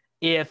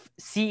 If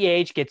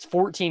CEH gets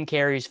 14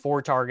 carries,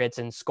 4 targets,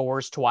 and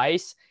scores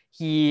twice,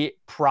 he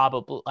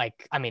probably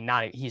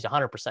he's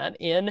 100%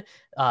 in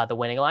the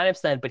winning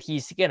lineups then, but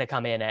he's going to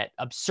come in at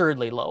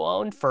absurdly low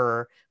owned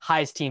for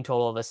highest team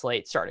total of the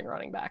slate starting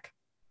running back.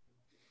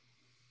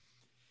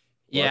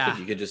 Well, I think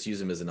you could just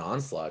use him as an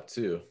onslaught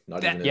too.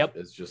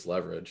 It's just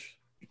leverage.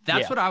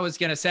 That's what I was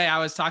going to say. I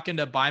was talking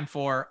to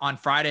Beimfor on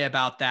Friday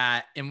about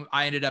that. And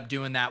I ended up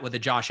doing that with the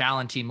Josh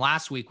Allen team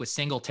last week with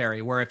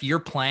Singletary, where if you're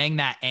playing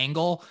that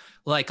angle,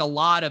 like a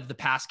lot of the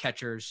pass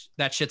catchers,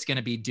 that shit's going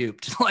to be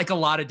duped. Like a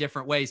lot of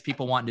different ways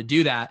people want to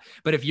do that.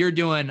 But if you're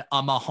doing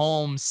a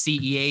Mahomes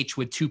CEH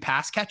with 2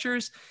 pass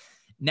catchers,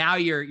 now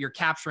you're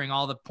capturing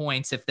all the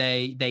points if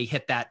they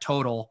hit that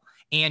total,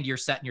 and you're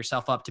setting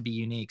yourself up to be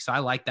unique. So I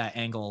like that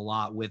angle a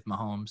lot with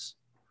Mahomes.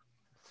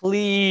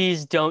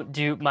 Please don't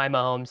dupe my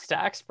Mahomes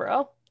stacks,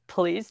 bro.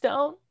 Please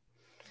don't.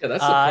 Yeah,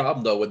 that's the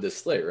problem though with this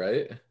slate,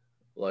 right?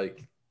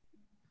 Like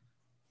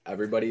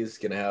everybody's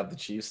gonna have the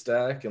Chiefs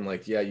stack, and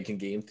like, you can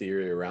game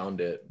theory around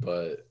it,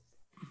 but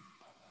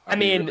I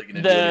mean, really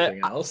gonna do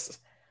anything else?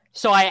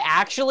 So I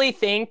actually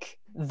think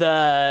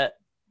the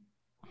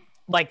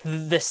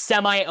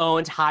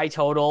semi-owned high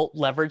total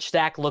leverage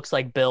stack looks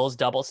like Bills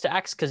double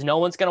stacks because no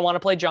one's going to want to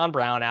play John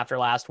Brown after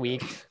last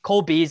week.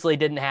 Cole Beasley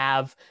didn't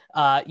have,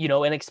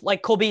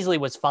 Cole Beasley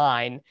was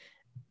fine,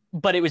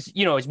 but it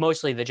was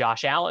mostly the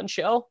Josh Allen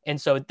show.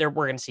 And so we're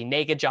going to see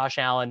naked Josh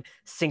Allen,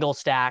 single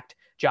stacked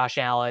Josh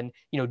Allen,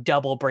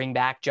 double bring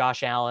back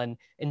Josh Allen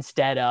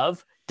instead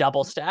of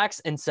double stacks.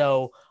 And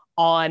so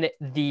on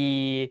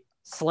the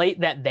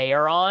slate that they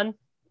are on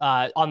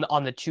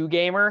the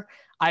 2-gamer,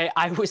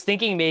 I was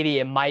thinking maybe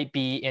it might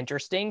be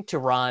interesting to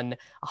run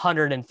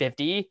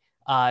 150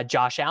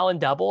 Josh Allen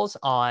doubles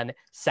on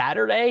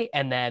Saturday,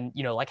 and then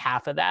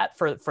half of that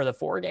for the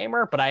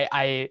 4-gamer. But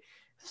I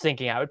was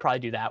thinking I would probably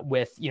do that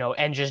with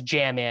and just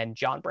jam in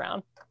John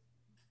Brown.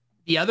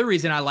 The other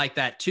reason I like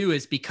that too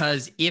is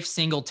because if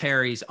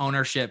Singletary's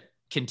ownership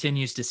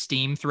continues to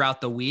steam throughout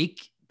the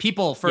week,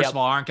 people, first of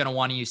all, aren't going to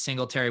want to use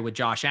Singletary with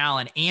Josh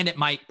Allen, and it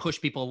might push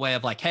people away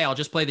of like, hey, I'll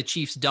just play the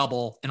Chiefs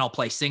double and I'll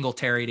play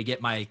Singletary to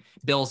get my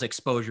Bills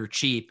exposure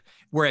cheap.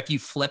 Where if you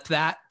flip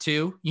that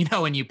too,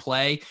 and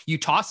you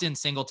toss in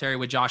Singletary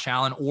with Josh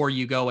Allen, or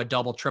you go a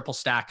double, triple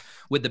stack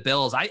with the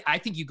Bills, I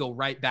think you go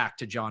right back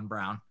to John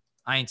Brown.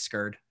 I ain't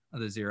scared of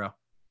the 0.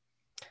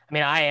 I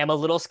mean, I am a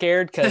little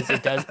scared because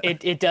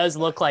it does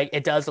look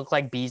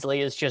like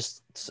Beasley has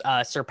just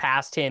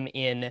surpassed him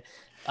in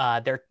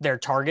their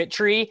target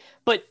tree,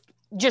 but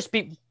just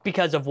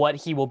because of what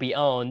he will be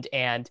owned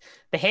and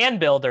the hand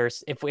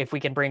builders. If we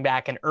can bring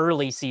back an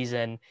early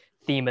season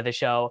theme of the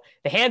show,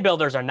 the hand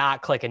builders are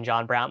not clicking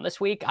John Brown this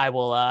week. I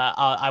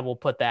will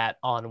put that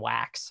on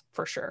wax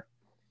for sure.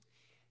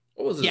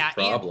 What was his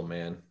problem,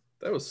 man?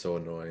 That was so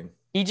annoying.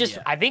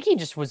 I think he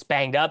just was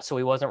banged up, so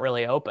he wasn't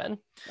really open.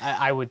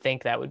 I would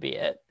think that would be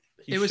it.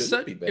 It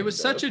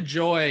was such a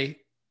joy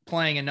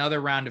playing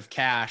another round of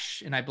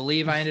cash, and I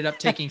believe I ended up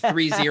taking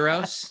 3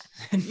 zeros.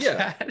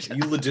 Yeah,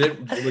 you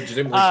legitimately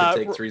could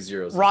take 3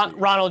 zeros.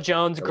 Ronald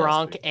Jones,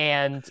 Gronk,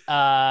 and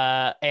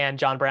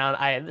John Brown.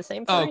 I had the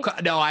same 3. Oh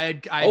no,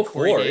 I had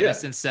Corey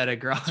Davis instead of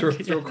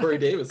Gronk. Throw Corey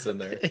Davis in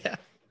there. Yeah.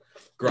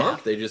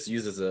 Gronk they just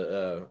use as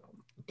a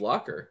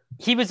blocker.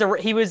 He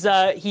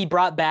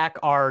brought back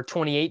our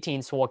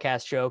 2018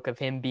 Swolecast joke of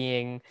him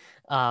being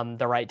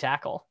the right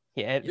tackle.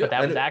 But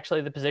that was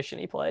actually the position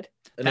he played.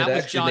 And that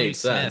was Jonnu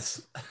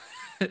Smith.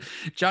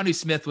 Jonnu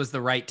Smith was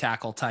the right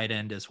tackle tight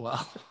end as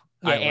well.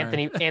 Yeah,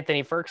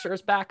 Anthony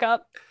Ferkser's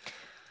backup.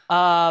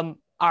 All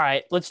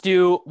right, let's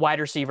do wide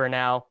receiver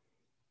now.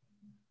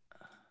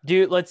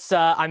 Let's.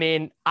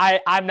 I'm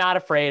not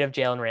afraid of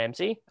Jalen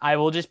Ramsey. I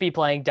will just be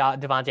playing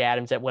Devontae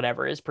Adams at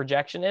whatever his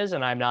projection is,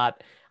 and I'm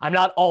not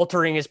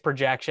altering his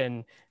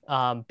projection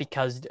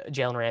because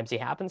Jalen Ramsey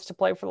happens to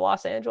play for the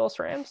Los Angeles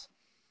Rams.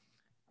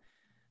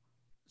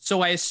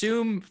 So I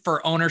assume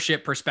for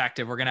ownership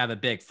perspective, we're gonna have a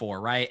big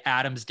four, right?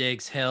 Adams,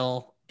 Diggs,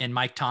 Hill, and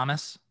Mike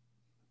Thomas.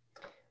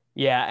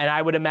 Yeah, and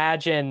I would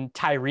imagine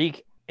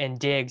Tyreek and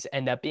Diggs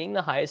end up being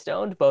the highest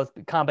owned, both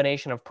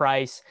combination of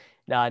price.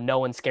 No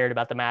one's scared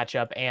about the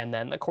matchup, and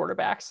then the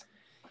quarterbacks.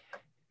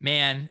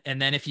 Man,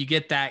 and then if you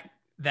get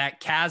that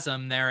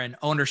chasm there in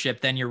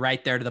ownership, then you're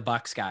right there to the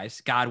Bucs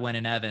guys. Godwin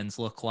and Evans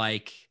look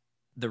like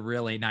the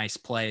really nice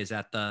plays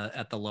at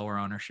the lower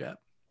ownership.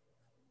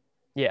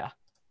 Yeah.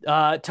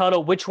 Toto,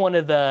 which one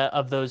of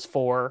those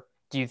four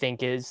do you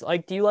think is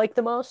do you like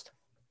the most?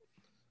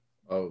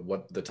 Oh,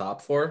 what, the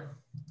top four?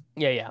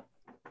 Yeah.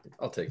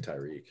 I'll take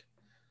Tyreek.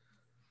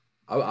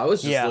 I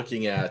was just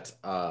looking at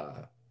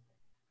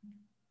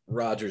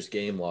Rodgers'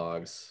 game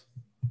logs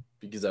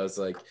because I was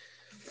like,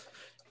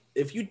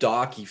 if you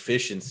dock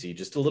efficiency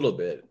just a little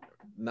bit,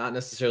 not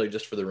necessarily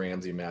just for the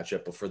Ramsey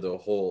matchup, but for the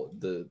whole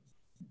the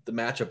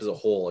matchup as a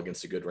whole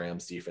against a good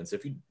Rams defense,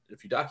 if you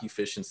dock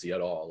efficiency at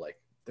all,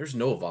 there's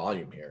no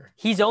volume here.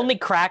 He's only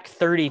cracked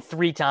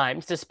 33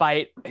 times,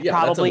 despite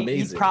probably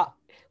that's amazing.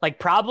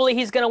 Probably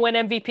he's going to win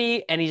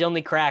MVP, and he's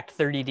only cracked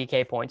 30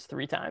 DK points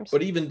 3 times.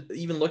 But even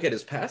look at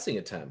his passing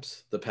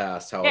attempts the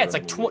past. Yeah, it's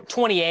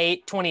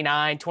 28,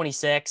 29,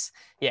 26.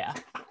 Yeah.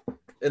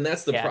 And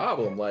that's the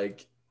problem.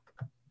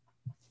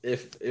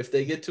 If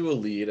they get to a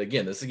lead,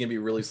 again, this is going to be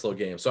a really slow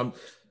game. So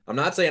I'm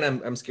not saying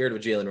I'm scared of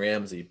Jalen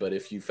Ramsey, but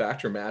if you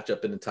factor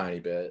matchup in a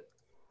tiny bit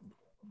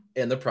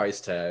and the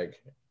price tag,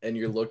 and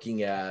you're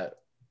looking at,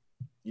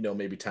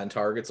 maybe 10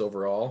 targets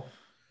overall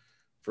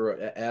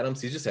for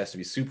Adams, he just has to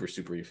be super,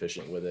 super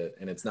efficient with it.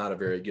 And it's not a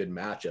very good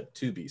matchup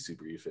to be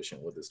super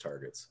efficient with his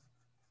targets.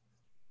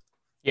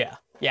 Yeah.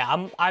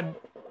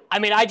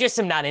 I just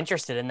am not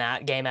interested in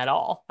that game at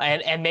all.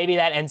 And maybe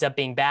that ends up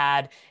being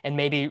bad. And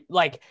maybe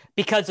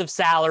because of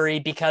salary,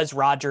 because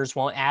Rodgers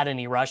won't add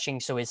any rushing,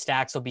 so his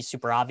stacks will be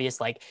super obvious.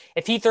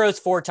 If he throws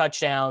 4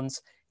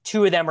 touchdowns,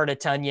 2 of them are to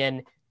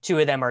Tunyon, 2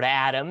 of them are to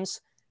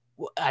Adams.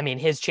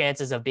 His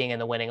chances of being in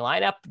the winning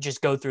lineup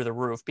just go through the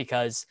roof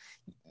because,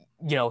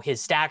 his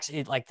stacks,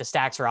 the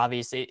stacks are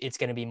obvious. It's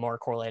going to be more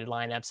correlated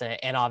lineups.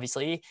 And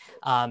obviously,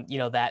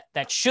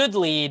 that should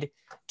lead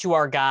to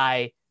our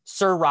guy,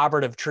 Sir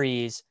Robert of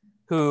Trees,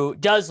 who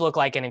does look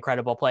like an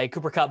incredible play.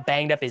 Cooper Kupp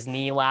banged up his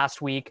knee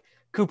last week.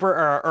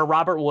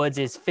 Robert Woods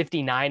is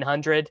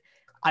 5,900.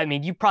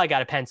 You probably got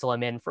to pencil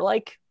him in for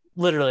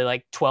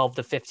literally 12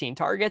 to 15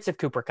 targets if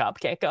Cooper Kupp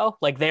can't go.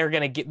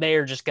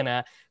 They're just going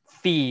to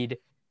feed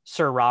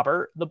Sir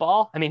Robert the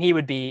ball. He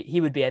would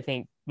be, I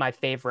think, my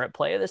favorite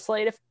play of the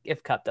slate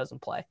if Kupp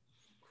doesn't play.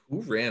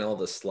 Who ran all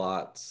the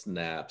slot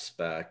snaps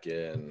back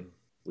in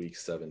week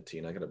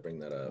 17? I got to bring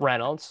that up.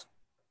 Reynolds.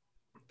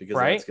 Because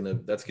right?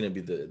 that's gonna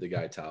be the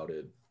guy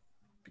touted.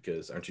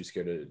 Because aren't you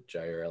scared of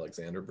Jair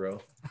Alexander,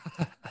 bro?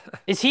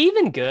 Is he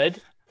even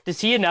good? Is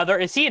he another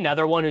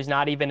one who's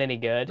not even any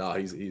good? No,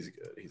 he's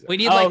good. We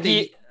need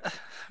the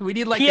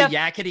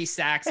yakety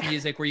sax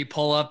music where you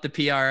pull up the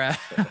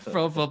PRF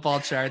Pro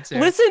Football charts here.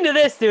 Listen to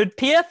this, dude.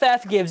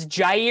 PFF gives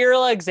Jair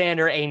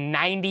Alexander a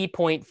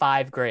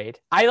 90.5 grade.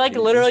 I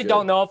literally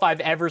don't know if I've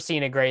ever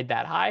seen a grade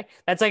that high.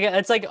 That's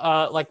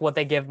like what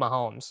they give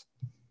Mahomes.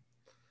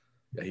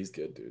 Yeah, he's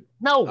good, dude.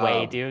 No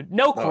way, dude.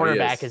 No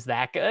cornerback is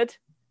that good.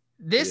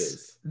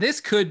 This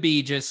could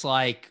be just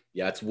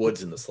it's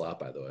Woods in the slot,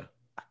 by the way.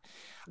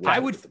 I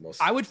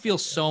would feel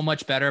so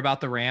much better about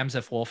the Rams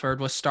if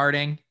Wolford was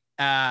starting.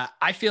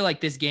 I feel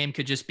like this game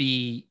could just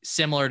be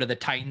similar to the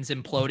Titans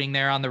imploding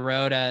there on the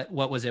road at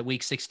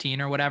week 16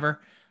 or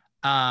whatever.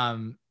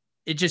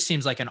 It just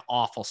seems like an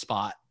awful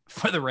spot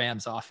for the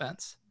Rams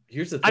offense.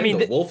 Here's the thing: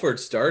 the Wolford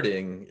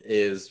starting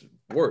is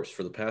worse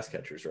for the pass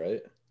catchers,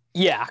 right?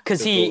 Yeah,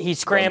 because he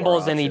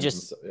scrambles and he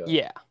just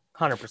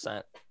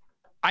 100%.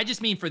 I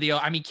just mean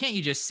can't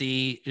you just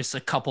see just a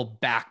couple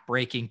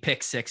back-breaking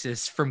pick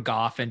sixes from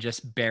Goff and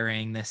just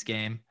burying this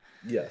game?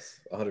 Yes,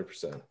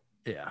 100%.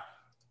 Yeah.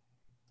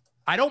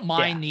 I don't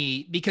mind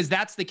because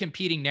that's the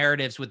competing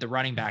narratives with the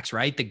running backs,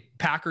 right? The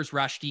Packers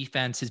rush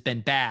defense has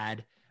been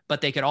bad,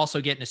 but they could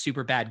also get in a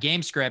super bad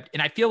game script.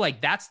 And I feel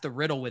like that's the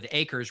riddle with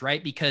Akers,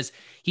 right? Because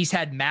he's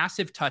had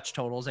massive touch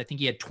totals. I think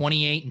he had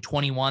 28 and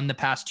 21 the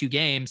past 2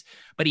 games,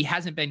 but he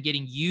hasn't been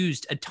getting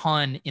used a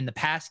ton in the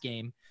pass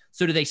game.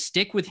 So do they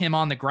stick with him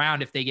on the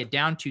ground if they get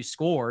down 2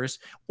 scores,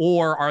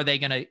 or are they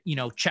going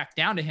to, check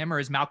down to him, or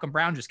is Malcolm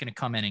Brown just going to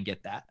come in and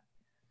get that?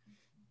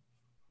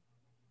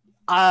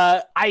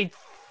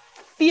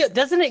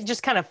 Doesn't it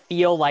just kind of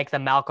feel like the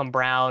Malcolm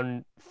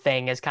Brown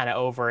thing is kind of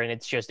over and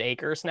it's just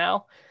Akers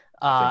now?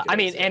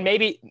 And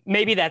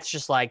maybe that's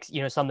just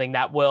something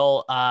that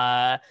will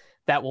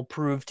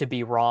prove to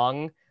be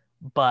wrong.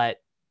 But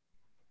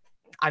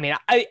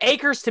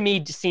Akers to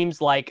me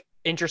seems like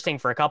interesting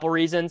for a couple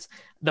reasons.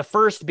 The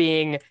first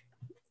being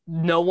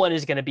no one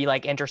is going to be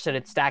like interested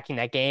in stacking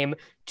that game.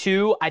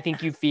 2, I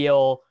think you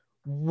feel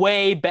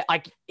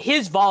like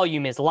his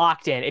volume is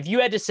locked in. If you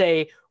had to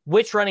say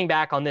which running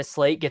back on this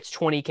slate gets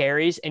 20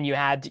 carries and you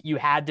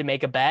had to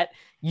make a bet,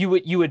 you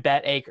would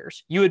bet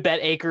Akers. You would bet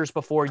Akers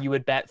before you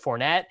would bet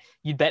Fournette.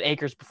 You'd bet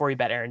Akers before you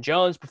bet Aaron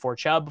Jones, before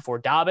Chubb, before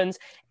Dobbins.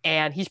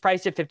 And he's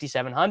priced at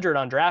 5,700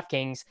 on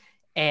DraftKings,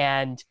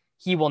 and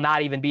he will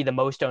not even be the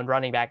most owned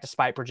running back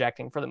despite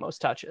projecting for the most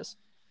touches.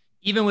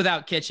 Even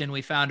without Kitchen,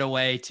 we found a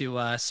way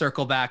to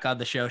circle back on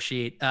the show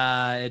sheet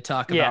and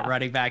talk about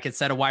running back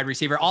instead of wide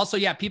receiver. Also,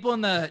 people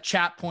in the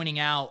chat pointing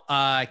out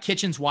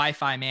Kitchen's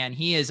Wi-Fi, man.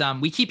 He is,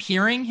 we keep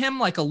hearing him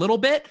like a little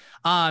bit.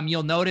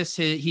 You'll notice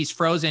he's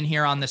frozen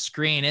here on the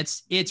screen.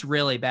 It's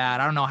really bad.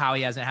 I don't know how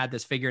he hasn't had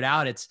this figured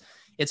out.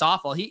 It's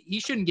awful.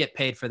 He shouldn't get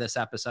paid for this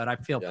episode. I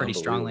feel pretty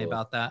strongly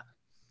about that.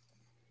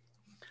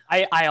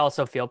 I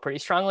also feel pretty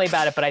strongly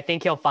about it, but I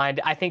think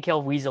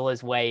he'll weasel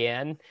his way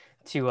in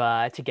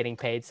to getting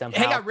paid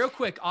somehow. Hey, real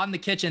quick on the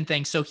Kitchen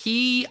thing. So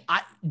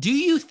do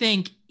you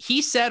think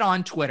he said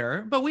on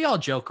Twitter, but we all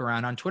joke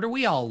around on Twitter.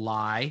 We all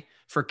lie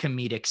for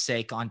comedic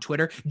sake on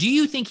Twitter. Do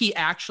you think he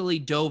actually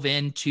dove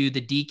into the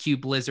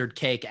DQ Blizzard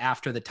cake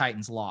after the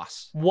Titans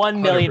loss?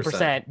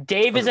 1,000,000%.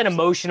 Dave is an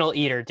emotional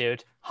eater,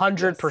 dude.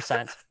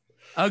 100%.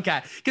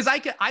 Okay. Cause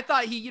I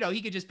thought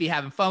he could just be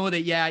having fun with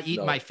it. Yeah.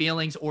 Eating my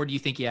feelings. Or do you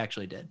think he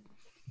actually did?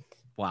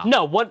 Wow.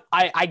 No,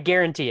 I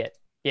guarantee it.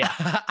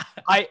 Yeah.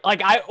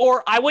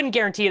 I wouldn't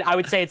guarantee it. I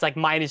would say it's like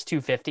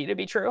 -250 to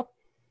be true.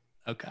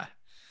 Okay.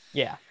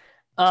 Yeah.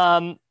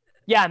 I'm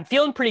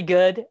feeling pretty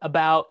good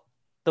about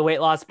the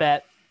weight loss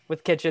bet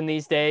with Kitchen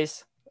these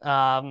days.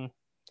 I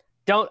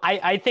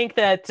think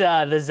that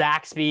the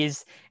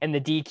Zaxby's and the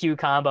DQ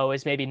combo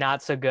is maybe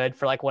not so good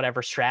for like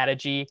whatever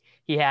strategy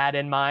he had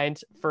in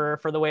mind for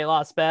the weight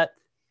loss bet.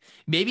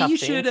 Maybe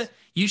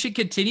you should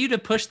continue to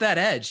push that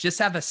edge. Just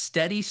have a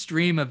steady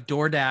stream of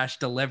DoorDash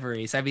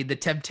deliveries. I mean, the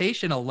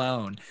temptation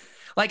alone.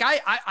 Like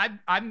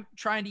I'm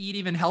trying to eat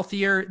even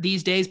healthier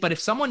these days, but if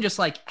someone just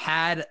like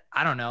had,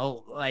 I don't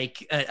know,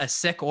 like a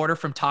sick order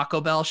from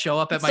Taco Bell show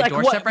up at my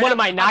doorstep what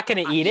am I not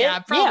going to eat it? Yeah,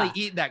 I'm probably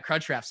eating that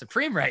Crunchwrap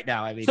Supreme right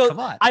now. I mean, come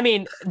on. I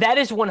mean, that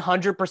is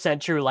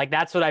 100% true. Like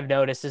that's what I've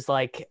noticed is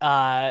like,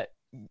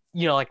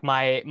 like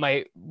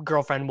my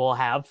girlfriend will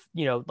have,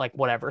 like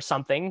whatever,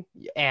 something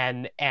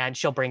and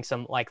she'll bring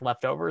some like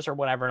leftovers or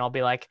whatever. And I'll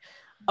be like,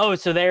 oh,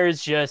 so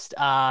there's just,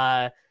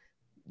 half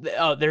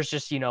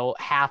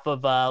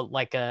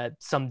of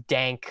some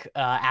dank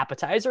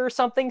appetizer or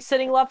something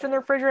sitting left in the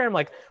refrigerator. I'm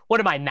like, what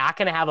am I not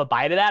going to have a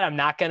bite of that? I'm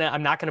not going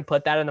to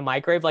put that in the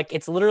microwave. Like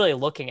it's literally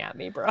looking at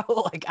me, bro.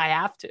 Like I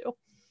have to.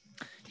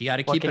 You got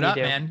to keep it up,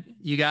 man.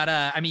 You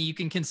you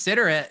can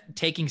consider it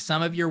taking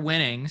some of your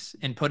winnings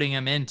and putting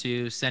them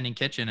into sending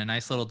Kitchen a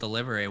nice little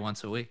delivery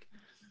once a week.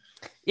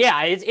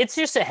 Yeah. It's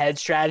just a head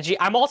strategy.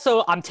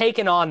 I'm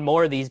taking on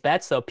more of these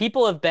bets though.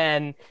 People have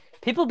been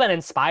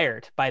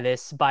inspired by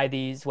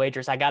these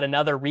wagers. I got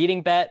another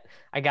reading bet.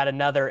 I got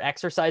another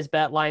exercise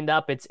bet lined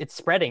up. It's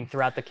spreading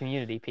throughout the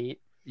community, Pete.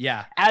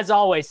 Yeah. As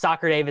always,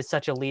 Soccer Dave is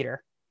such a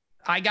leader.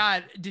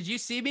 Did you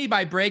see me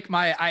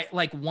I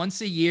like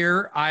once a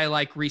year, I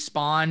like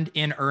respond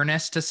in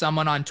earnest to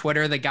someone on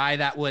Twitter, the guy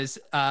that was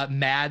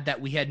mad that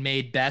we had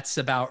made bets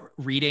about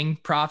reading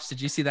props.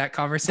 Did you see that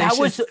conversation? That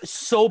was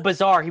so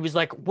bizarre. He was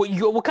like,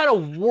 what kind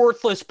of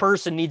worthless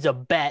person needs a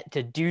bet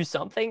to do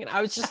something? And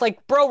I was just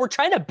like, bro, we're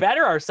trying to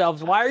better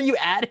ourselves. Why are you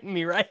adding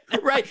me right now?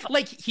 Right.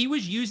 Like he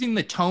was using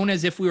the tone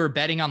as if we were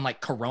betting on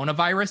like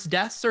coronavirus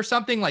deaths or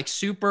something like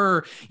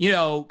super,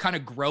 kind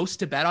of gross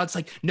to bet on. It's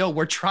like, no,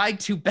 we're trying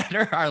to better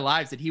our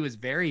lives. And he was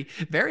very,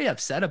 very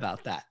upset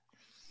about that.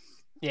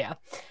 Yeah.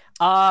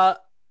 All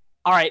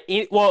right.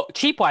 Well,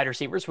 cheap wide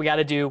receivers. We got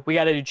to do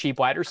cheap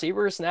wide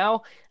receivers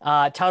now.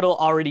 Tuttle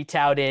already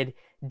touted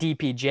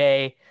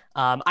DPJ.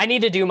 I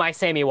need to do my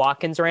Sammy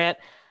Watkins rant.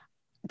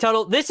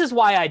 Tuttle, this is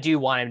why I do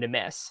want him to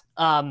miss.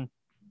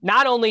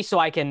 Not only so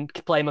I can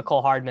play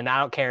McCole Hardman. I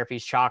don't care if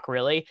he's chalk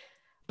really.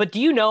 But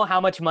do you know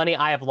how much money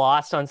I have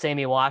lost on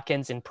Sammy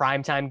Watkins in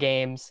primetime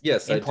games?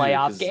 Yes, in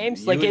playoff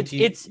games. Like it's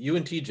you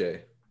and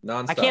TJ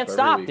nonstop. I can't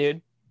stop, week.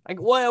 dude. Like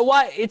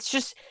what? It's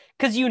just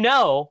because you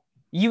know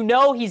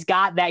he's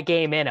got that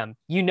game in him.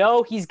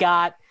 He's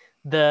got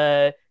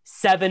the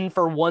 7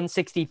 for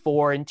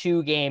 164 in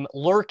 2 game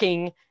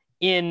lurking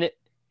in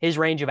his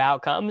range of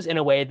outcomes in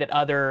a way that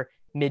other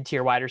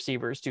mid-tier wide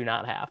receivers do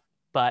not have.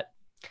 But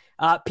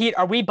Pete,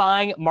 are we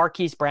buying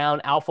Marquise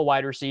Brown, alpha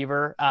wide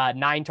receiver,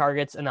 9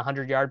 targets and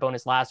 100-yard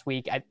bonus last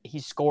week?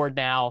 He's scored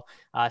now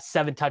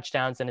 7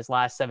 touchdowns in his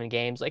last 7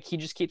 games. Like he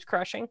just keeps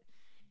crushing.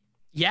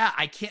 Yeah,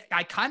 I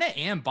kind of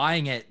am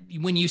buying it.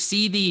 When you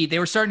see they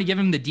were starting to give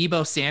him the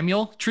Deebo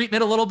Samuel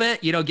treatment a little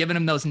bit, giving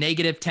him those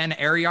 -10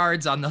 air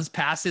yards on those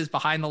passes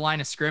behind the line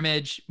of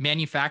scrimmage,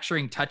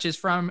 manufacturing touches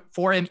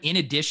for him in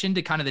addition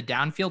to kind of the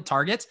downfield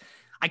targets.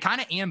 I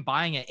kind of am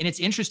buying it. And it's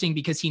interesting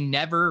because he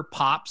never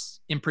pops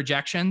in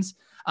projections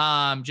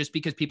just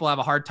because people have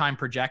a hard time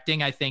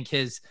projecting, I think,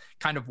 his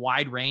kind of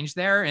wide range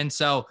there. And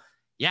so,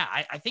 yeah,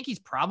 I think he's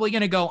probably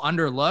going to go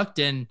underlooked.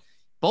 And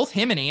both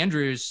him and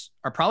Andrews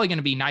are probably going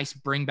to be nice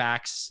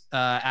bringbacks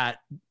at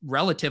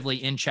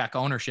relatively in check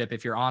ownership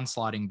if you're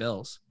onslaughting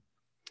Bills.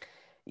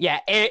 Yeah,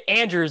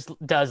 Andrews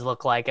does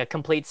look like a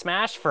complete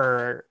smash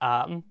for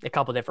a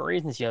couple different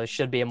reasons. It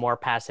should be a more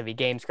passive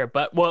game script,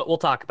 but we'll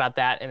talk about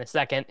that in a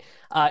second.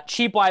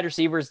 Cheap wide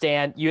receivers,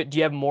 Dan. Do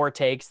you have more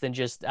takes than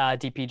just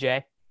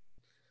DPJ?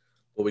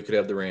 Well, we could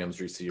have the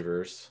Rams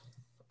receivers.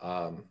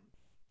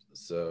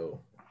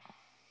 So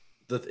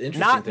the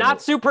interesting thing,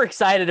 not super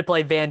excited to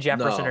play Van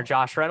Jefferson or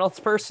Josh Reynolds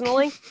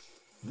personally.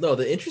 No,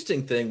 the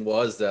interesting thing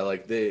was that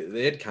like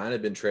they had kind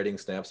of been trading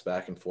snaps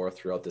back and forth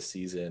throughout the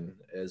season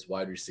as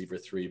wide receiver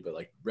 3, but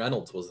like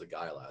Reynolds was the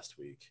guy last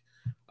week.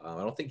 I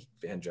don't think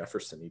Van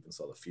Jefferson even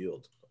saw the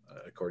field,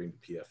 according to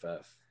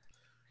PFF.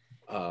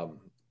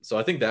 So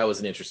I think that was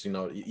an interesting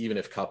note. Even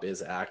if Kupp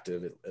is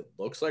active, it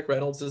looks like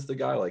Reynolds is the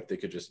guy. Like they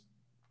could just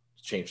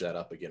change that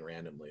up again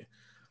randomly.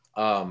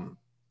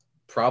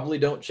 Probably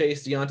don't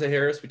chase Deontay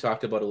Harris. We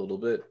talked about it a little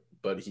bit,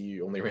 but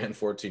he only ran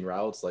 14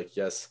 routes. Like,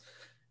 yes,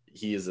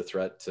 he is a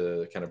threat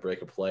to kind of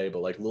break a play,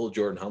 but like little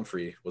Jordan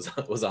Humphrey was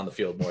on the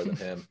field more than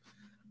him.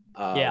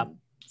 Yeah.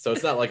 So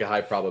it's not like a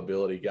high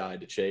probability guy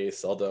to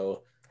chase,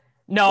 although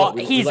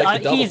he's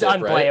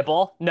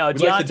unplayable. Right? No,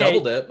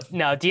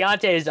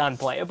 Deontay is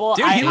unplayable.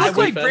 Dude, he looks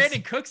like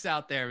Brandon Cooks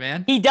out there,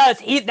 man. He does.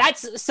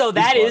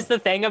 That is the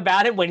thing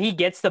about it. When he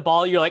gets the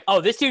ball, you're like,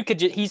 oh, this dude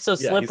he's so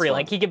slippery.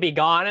 Like he could be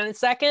gone in a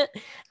second.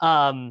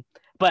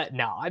 But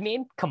no, I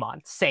mean, come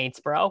on, Saints,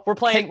 bro. We're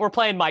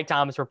playing Mike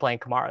Thomas. We're playing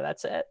Kamara.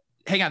 That's it.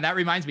 Hang on, that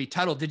reminds me.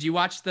 Tuttle, did you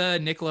watch the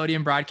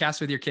Nickelodeon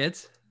broadcast with your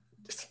kids?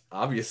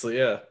 Obviously,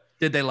 yeah.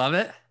 Did they love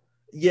it?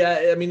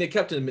 Yeah, I mean, it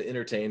kept them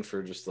entertained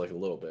for just like a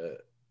little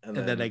bit. And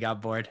then they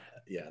got bored.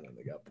 Yeah, and then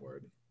they got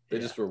bored. They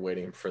just were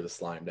waiting for the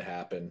slime to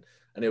happen.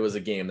 And it was a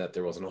game that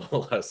there wasn't a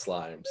whole lot of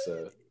slime.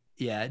 So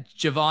yeah,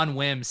 Javon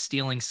Wims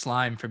stealing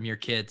slime from your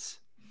kids.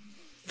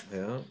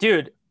 Yeah.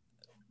 Dude,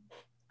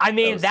 I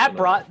mean, that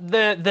brought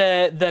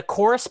the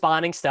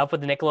corresponding stuff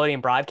with the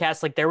Nickelodeon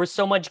broadcast. Like there was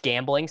so much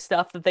gambling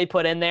stuff that they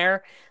put in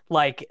there.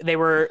 Like they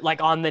were like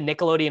on the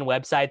Nickelodeon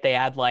website, they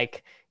had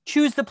like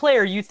choose the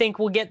player you think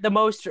will get the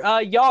most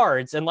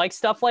yards and like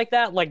stuff like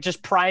that. Like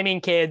just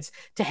priming kids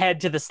to head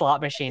to the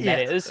slot machine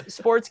that is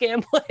sports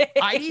gambling.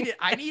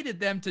 I needed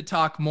them to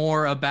talk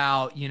more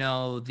about,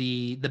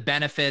 the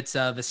benefits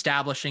of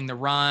establishing the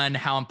run,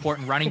 how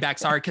important running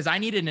backs are, because I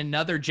needed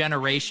another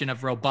generation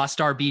of robust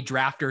RB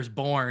drafters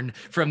born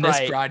from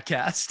this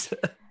broadcast.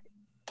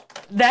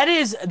 That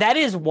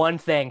is one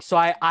thing.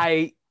 So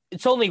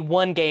it's only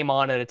one game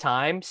on at a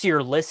time. So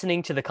you're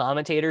listening to the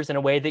commentators in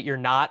a way that you're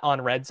not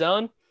on Red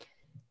Zone.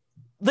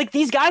 Like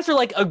these guys are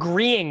like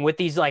agreeing with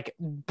these like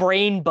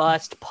brain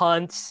bust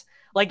punts.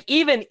 Like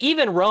even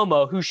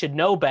Romo, who should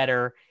know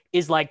better,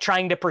 is like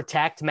trying to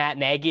protect Matt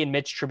Nagy and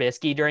Mitch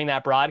Trubisky during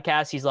that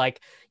broadcast. He's like,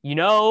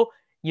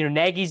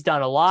 Nagy's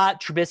done a lot.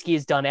 Trubisky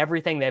has done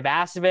everything they've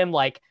asked of him.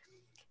 Like,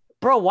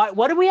 bro,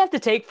 what do we have to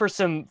take for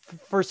some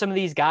of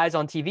these guys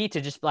on TV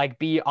to just like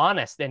be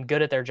honest and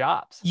good at their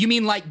jobs? You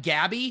mean like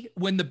Gabby,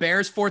 when the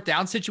Bears 4th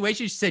down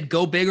situation, she said,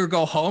 go big or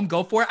go home,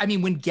 go for it. I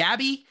mean, when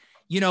Gabby,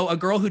 a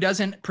girl who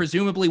doesn't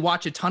presumably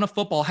watch a ton of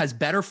football has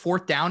better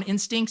 4th down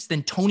instincts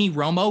than Tony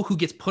Romo, who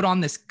gets put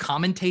on this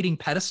commentating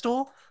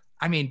pedestal.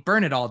 I mean,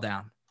 burn it all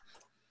down.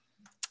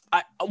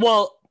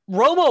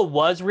 Romo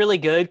was really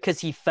good because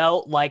he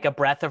felt like a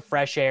breath of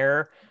fresh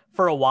air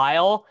for a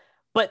while.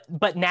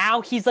 But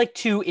now he's like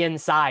too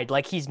inside.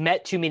 Like he's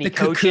met too many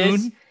coaches.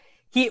 Cocoon?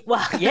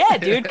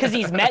 Dude, because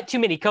he's met too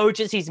many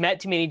coaches. He's met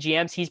too many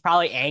GMs. He's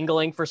probably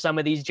angling for some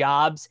of these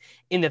jobs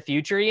in the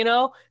future,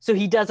 So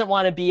he doesn't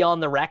want to be on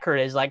the record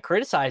as like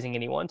criticizing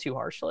anyone too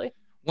harshly.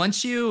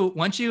 Once you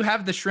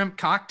have the shrimp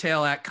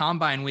cocktail at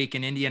Combine Week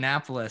in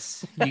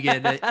Indianapolis, you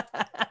get it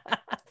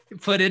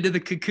put into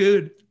the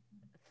cocoon.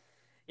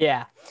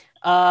 Yeah.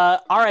 All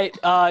right.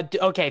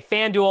 Okay.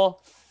 FanDuel.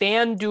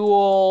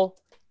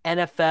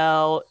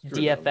 NFL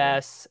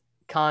DFS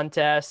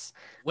contests.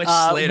 Which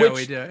slate are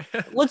we doing?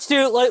 let's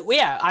do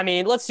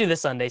the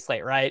Sunday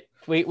slate, right?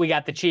 We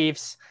got the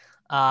Chiefs.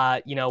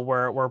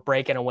 We're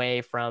breaking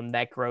away from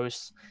that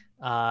gross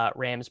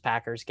Rams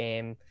Packers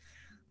game.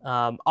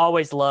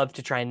 Always love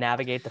to try and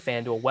navigate the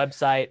FanDuel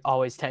website.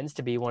 Always tends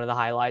to be one of the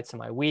highlights of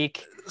my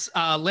week.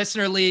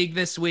 Listener League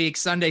this week,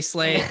 Sunday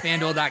slate,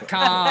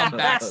 FanDuel.com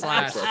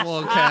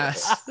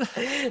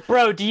 /Swolecast.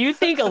 Bro, do you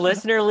think a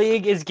Listener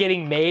League is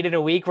getting made in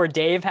a week where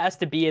Dave has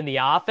to be in the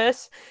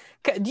office?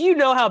 Do you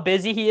know how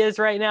busy he is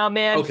right now,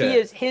 man?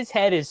 Okay. His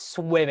head is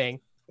swimming.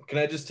 Can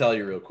I just tell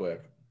you real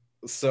quick?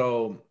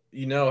 So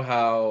you know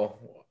how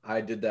I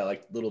did that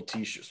like little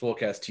t-shirt,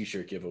 Swolecast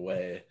t-shirt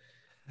giveaway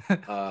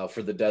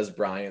for the Des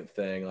Bryant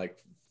thing like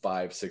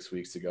 5-6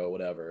 weeks ago,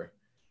 whatever.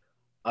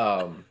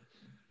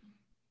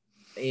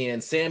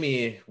 And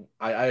Sammy,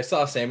 I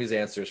saw Sammy's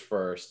answers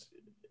first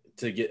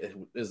to get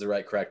is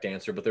the correct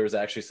answer, but there was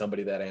actually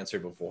somebody that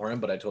answered before him,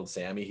 but I told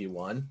Sammy he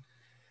won.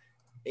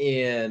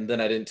 And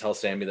then I didn't tell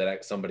Sammy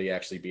that somebody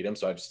actually beat him,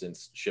 so I just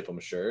didn't ship him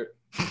a shirt.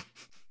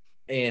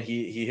 And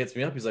he hits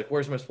me up. He's like,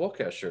 "Where's my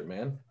Swolecast shirt,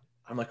 man?"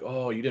 I'm like,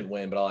 "Oh, you didn't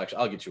win, but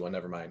I'll get you one.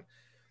 Never mind."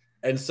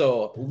 And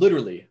so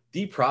literally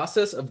the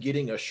process of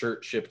getting a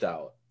shirt shipped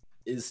out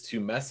is to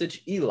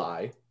message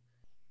Eli,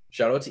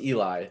 shout out to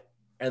Eli,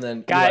 and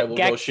then Eli will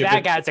go ship it.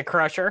 That guy's a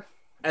crusher.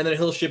 And then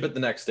he'll ship it the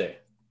next day.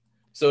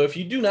 So if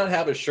you do not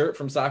have a shirt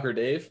from Soccer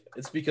Dave,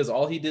 it's because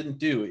all he didn't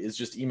do is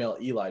just email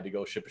Eli to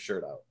go ship a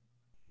shirt out.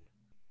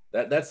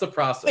 That's the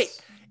process.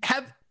 Wait,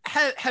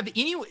 have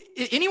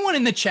anyone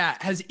in the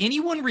chat, has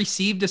anyone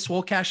received a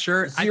Swolecast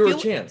shirt? Zero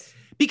chance.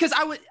 Because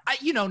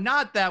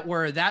not that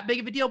we're that big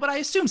of a deal, but I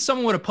assume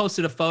someone would have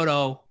posted a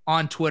photo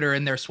on Twitter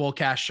in their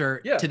Swolecast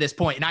shirt to this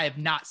point, and I have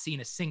not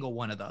seen a single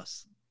one of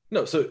those.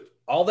 No, so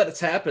all that's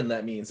happened,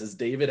 that means, is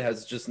David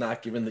has just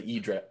not given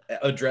the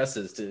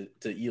addresses to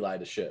Eli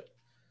to ship.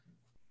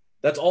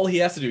 That's all he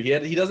has to do.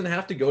 He doesn't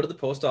have to go to the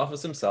post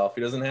office himself.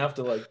 He doesn't have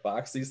to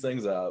box these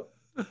things up.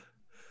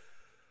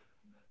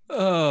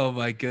 Oh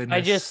my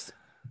goodness.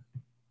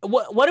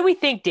 What do we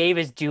think Dave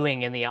is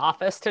doing in the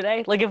office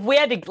today? If we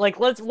had to,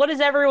 what is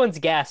everyone's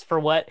guess for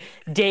what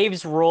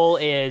Dave's role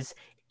is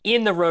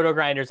in the Roto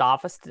Grinders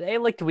office today?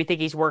 Do we think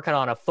he's working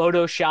on a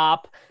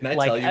Photoshop? Can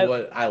I tell you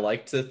what I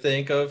like to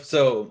think of?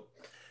 So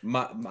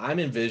I'm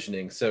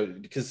envisioning,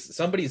 because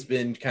somebody's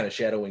been kind of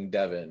shadowing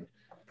Devin,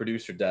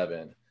 producer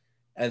Devin.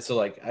 And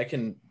so I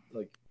can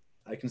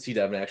see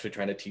Devin actually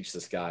trying to teach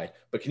this guy,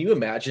 but can you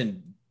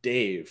imagine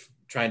Dave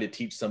trying to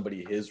teach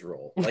somebody his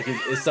role?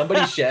 Is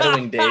somebody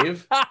shadowing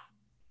Dave?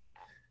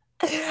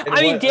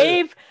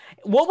 Dave,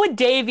 what would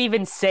Dave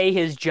even say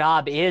his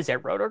job is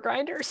at Roto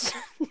Grinders?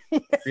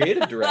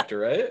 Creative director,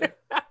 right?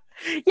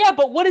 Yeah,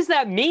 but what does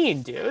that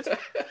mean, dude?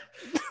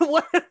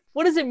 What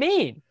does it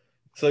mean?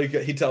 So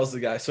he tells the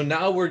guy, so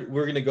now we're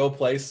going to go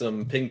play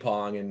some ping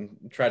pong and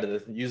try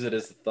to use it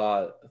as a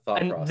thought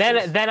and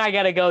process. Then I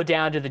got to go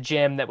down to the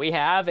gym that we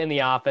have in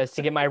the office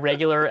to get my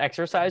regular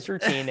exercise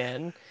routine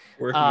in.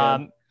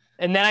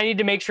 And then I need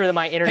to make sure that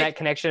my internet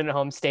connection at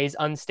home stays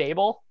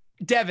unstable.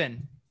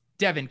 Devin,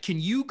 can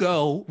you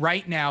go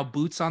right now,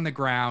 boots on the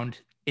ground,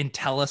 and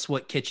tell us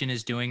what Kitchen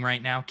is doing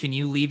right now? Can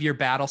you leave your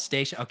battle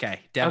station?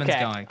 Okay, Devin's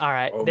going. All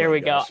right, there we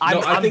go.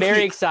 I'm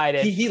very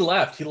excited. He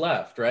left,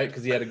 right?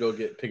 Because he had to go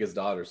pick his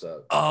daughters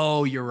up.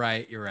 Oh, you're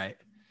right.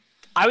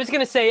 I was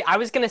gonna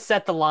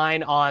set the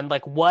line on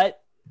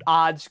what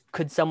odds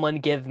could someone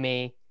give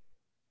me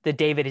that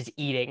David is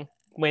eating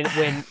when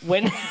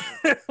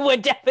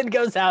when Devin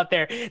goes out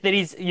there, that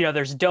he's,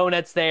 there's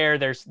donuts there,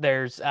 there's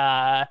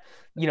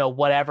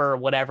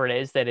whatever it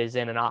is that is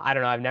in I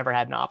don't know, I've never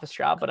had an office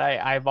job, but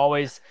I've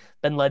always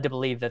been led to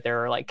believe that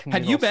there are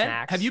communal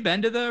snacks. Have you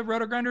been to the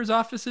Roto Grinders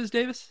offices,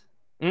 Davis?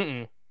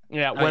 Yeah.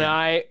 When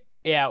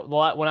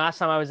last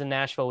time I was in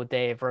Nashville with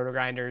Dave, Roto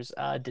Grinders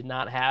did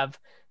not have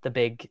the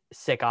big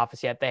sick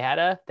office yet. They had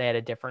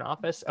a different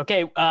office.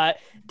 Okay.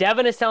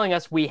 Devin is telling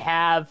us we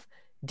have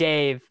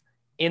Dave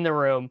in the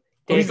room.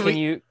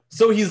 Dave,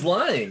 So he's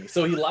lying.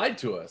 So he lied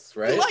to us,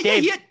 right?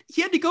 Dave,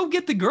 he had to go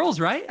get the girls,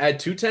 right? At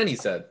 2:10, he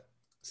said,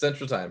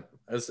 Central Time.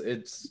 It's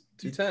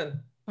 2:10.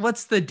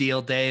 What's the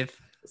deal, Dave?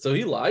 So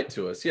he lied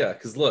to us, yeah.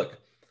 Because look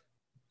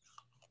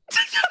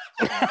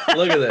at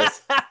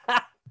this.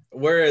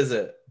 Where is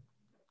it?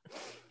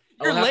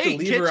 I'll have to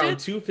leave around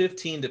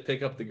 2:15 to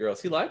pick up the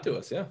girls. He lied to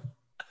us, yeah.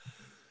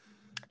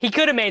 He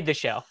could have made the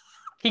show.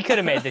 He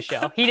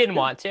didn't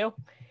want to.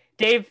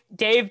 Dave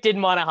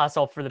didn't want to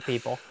hustle for the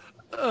people.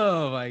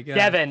 Oh my God.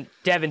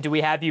 Devin, do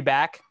we have you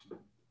back?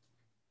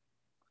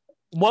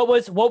 What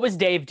was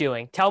Dave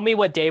doing? Tell me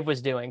what Dave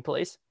was doing,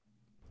 please.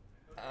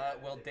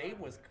 Well, Dave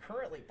was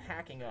currently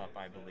packing up,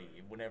 I believe,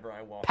 whenever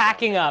I walked.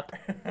 Packing up.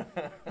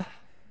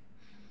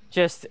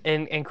 Just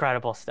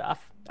incredible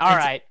stuff. All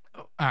right.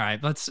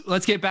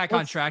 Let's get back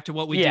on track to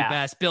what we do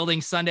best,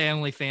 building Sunday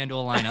only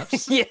FanDuel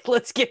lineups. Yeah,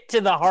 let's get to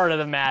the heart of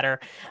the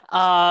matter.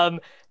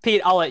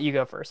 Pete, I'll let you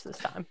go first this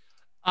time.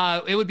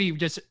 It would be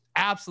just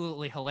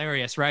absolutely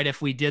hilarious, right,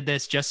 if we did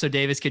this just so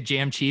Davis could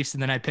jam Chiefs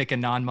and then I pick a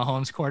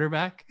non-Mahomes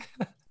quarterback.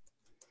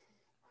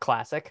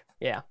 Classic.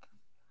 Yeah.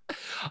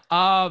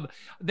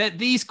 That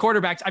these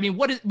quarterbacks,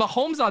 what is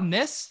Mahomes on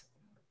this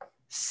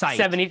site?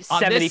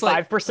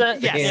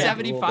 75%? Yeah,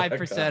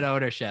 75%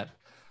 ownership.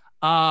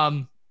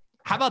 How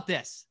about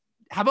this?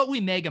 How about we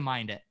mega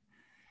mind it?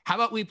 How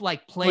about we play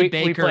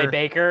Baker? We play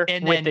Baker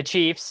and with the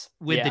Chiefs.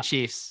 The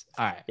Chiefs.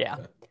 All right. Yeah.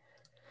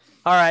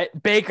 All right,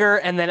 Baker,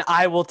 and then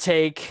I will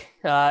take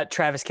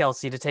Travis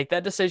Kelce to take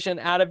that decision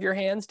out of your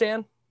hands,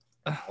 Dan.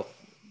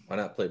 Why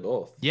not play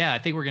both? Yeah, I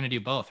think we're gonna do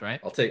both, right?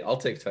 I'll take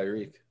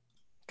Tyreek.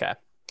 Okay.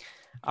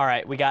 All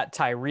right, we got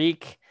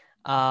Tyreek.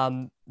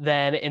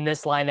 Then in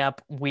this lineup,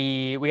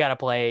 we got to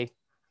play.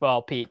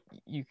 Well, Pete,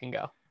 you can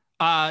go.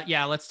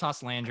 Yeah, let's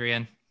toss Landry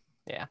in.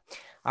 Yeah.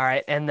 All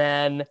right, and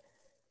then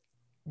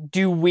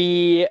do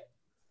we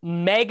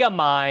mega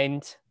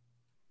mind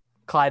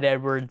Clyde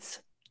Edwards?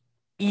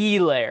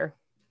 Elair.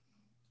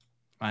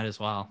 Might as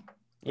well.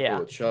 Yeah. Go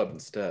with Chubb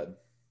instead.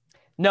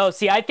 No,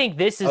 see, I think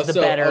this is the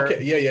better.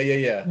 Okay.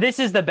 Yeah. This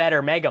is the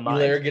better mega mind.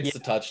 Elair gets the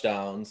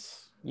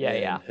touchdowns.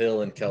 Yeah.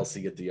 Hill and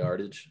Kelce get the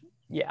yardage.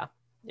 Yeah.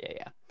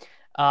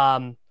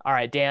 All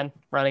right, Dan,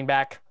 running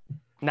back.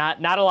 Not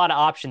a lot of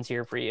options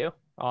here for you.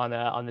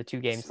 on the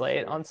 2-game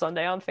slate on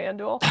Sunday on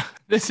FanDuel.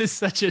 This is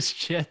such a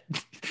shit.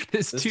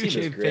 This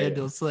 2-game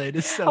FanDuel slate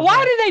is so Why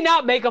bad. did they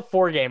not make a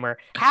 4-gamer?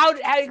 How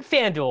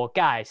FanDuel,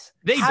 guys?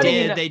 They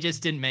did. They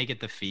just didn't make it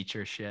the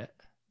feature shit.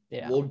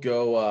 Yeah. We'll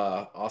go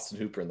Austin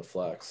Hooper in the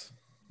flex.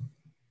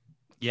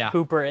 Yeah.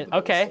 Hooper in.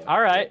 Okay.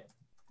 All right.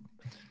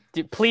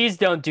 Please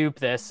don't dupe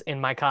this in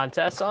my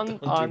contest on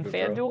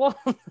FanDuel.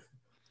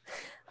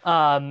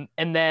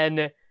 And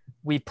then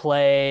we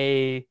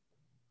play.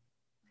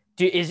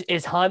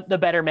 Is Hunt the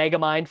better mega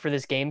mind for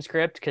this game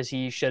script because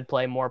he should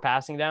play more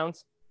passing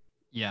downs?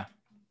 Yeah.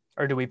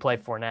 Or do we play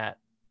Fournette?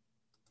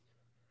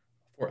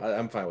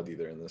 I'm fine with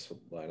either in this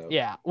lineup.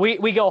 Yeah,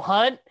 we go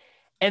Hunt,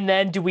 and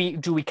then do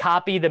we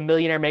copy the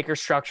Millionaire Maker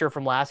structure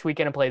from last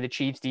weekend and play the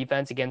Chiefs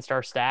defense against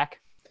our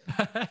stack?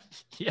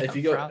 Yeah, if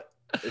you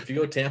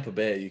go Tampa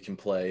Bay, you can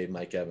play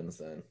Mike Evans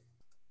then.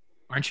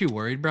 Aren't you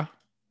worried, bro?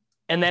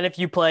 And then if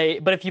you play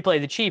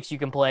the Chiefs, you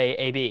can play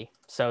AB.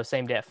 So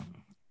same diff.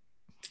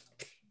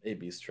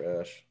 AB's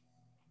trash.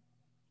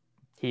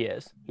 He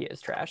is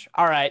trash.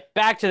 All right,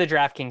 back to the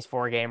DraftKings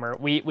 4-gamer.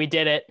 We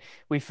did it.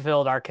 We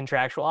fulfilled our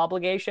contractual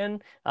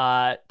obligation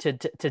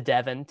to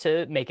Devin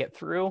to make it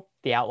through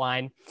the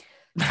outline.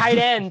 Tight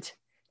end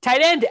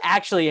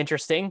actually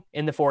interesting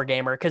in the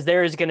 4-gamer because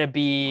there is going to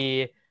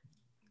be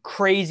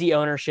crazy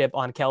ownership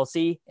on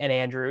Kelsey and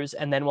Andrews,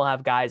 and then we'll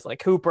have guys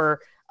like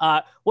Hooper.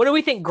 What do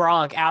we think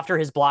Gronk after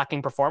his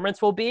blocking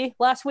performance will be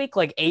last week?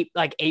 Like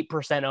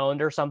 8%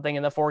 owned or something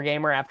in the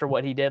 4-gamer after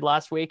what he did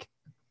last week.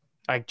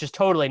 Like just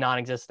totally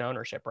non-existent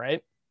ownership,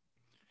 right?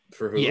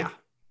 For who? Yeah,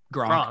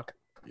 Gronk.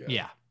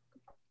 Yeah.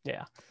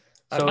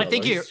 So I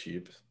think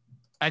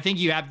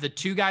you have the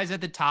 2 guys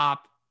at the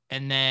top,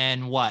 and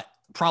then what?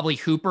 Probably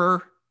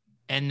Hooper,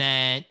 and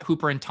then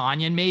Hooper and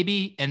Tanyan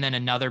maybe, and then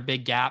another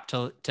big gap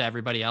to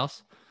everybody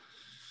else.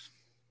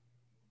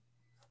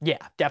 Yeah,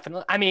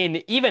 definitely. I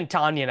mean, even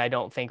Tanyan, I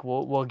don't think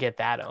we'll get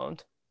that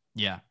owned.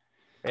 Yeah.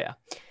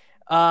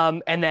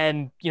 And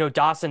then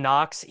Dawson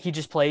Knox, he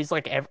just plays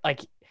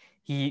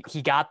he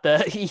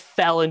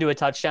fell into a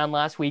touchdown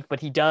last week, but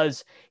he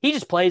just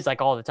plays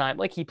like all the time.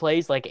 Like he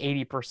plays like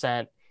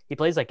 80%. He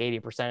plays like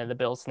 80% of the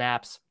Bills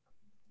snaps.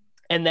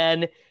 And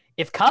then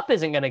if Kupp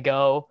isn't going to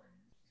go,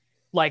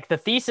 like the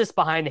thesis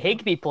behind the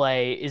Higbee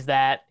play is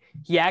that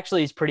he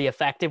actually is pretty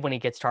effective when he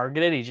gets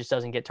targeted. He just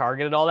doesn't get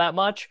targeted all that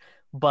much,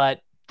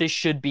 but this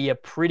should be a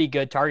pretty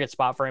good target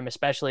spot for him,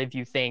 especially if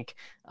you think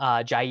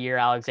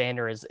Jair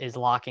Alexander is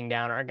locking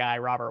down our guy,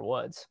 Robert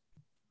Woods.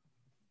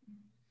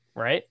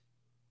 Right?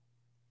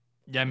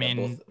 I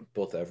mean,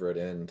 both Everett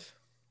and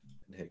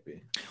Higbee.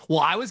 Well,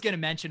 I was going to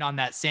mention on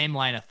that same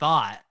line of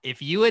thought,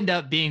 if you end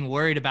up being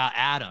worried about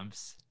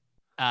Adams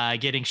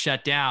getting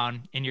shut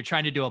down and you're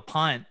trying to do a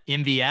punt,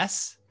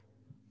 MVS.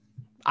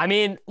 I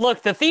mean,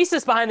 look, the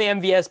thesis behind the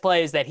MVS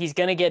play is that he's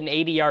going to get an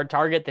 80-yard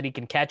target that he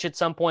can catch at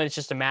some point. It's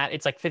just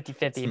it's like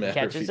 50-50 if he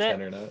catches it.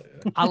 Yeah.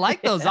 I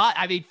like those.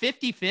 I mean,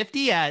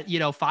 50-50 at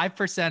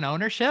 5%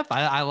 ownership.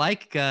 I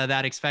like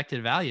that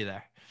expected value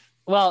there.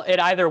 Well, it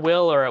either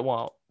will or it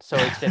won't. So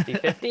it's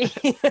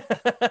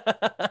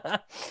 50-50.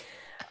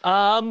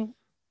 All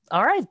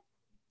right.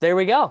 There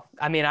we go.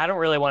 I mean, I don't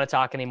really want to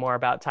talk anymore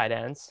about tight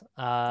ends.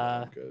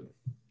 Good.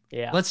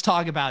 Yeah. Let's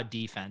talk about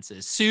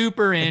defenses.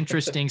 Super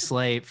interesting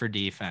slate for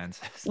defense.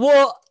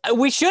 Well,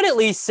 we should at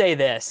least say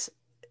this.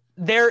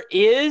 There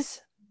is,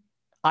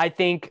 I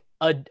think,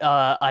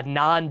 a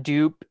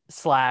non-dupe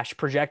 /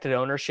 projected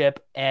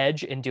ownership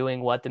edge in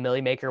doing what the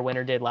Millie Maker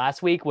winner did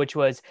last week, which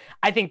was,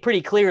 I think,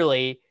 pretty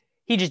clearly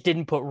he just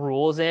didn't put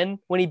rules in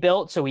when he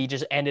built. So he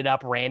just ended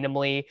up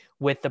randomly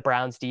with the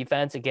Browns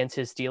defense against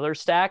his Steelers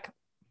stack.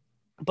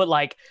 But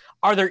like,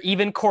 are there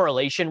even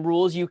correlation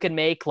rules you can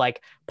make,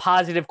 like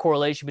positive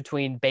correlation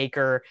between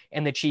Baker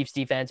and the Chiefs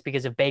defense?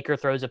 Because if Baker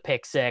throws a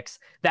pick 6,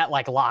 that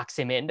like locks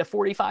him into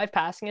 45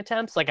 passing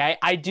attempts. Like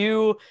I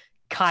do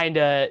kind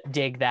of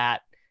dig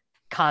that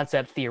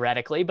concept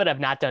theoretically, but I've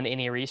not done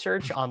any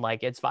research on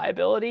like its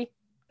viability.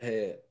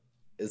 Hey,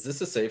 is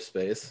this a safe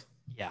space?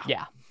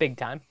 Yeah, big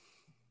time.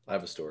 I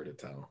have a story to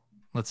tell.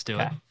 Let's do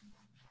it.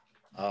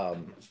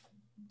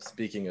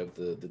 Speaking of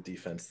the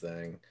defense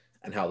thing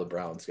and how the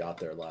Browns got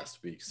there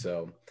last week.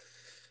 So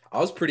I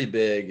was pretty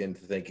big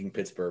into thinking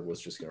Pittsburgh was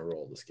just going to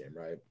roll this game,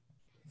 right?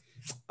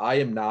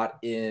 I am not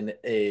in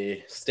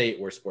a state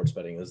where sports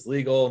betting is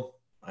legal.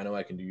 I know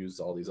I can use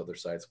all these other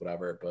sites,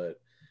 whatever,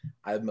 but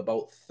I'm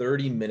about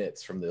 30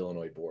 minutes from the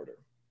Illinois border.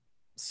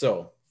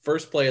 So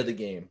first play of the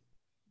game,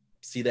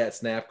 see that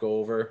snap go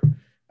over.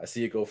 I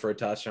see it go for a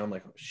touchdown. I'm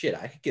like, oh, shit,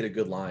 I could get a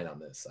good line on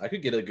this. I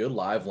could get a good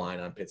live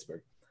line on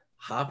Pittsburgh.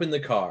 Hop in the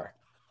car,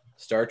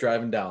 start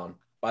driving down.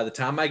 By the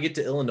time I get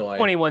to Illinois,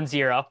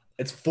 21-0.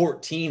 It's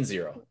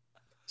 14-0.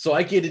 So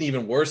I get an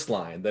even worse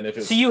line than if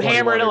it's. So you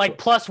hammered it like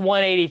plus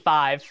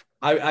 185.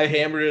 I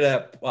hammered it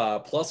at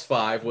plus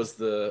 5 was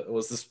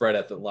the spread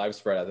at the live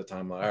spread at the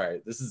time. All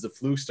right, this is a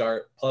fluke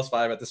start, plus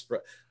 5 at the spread.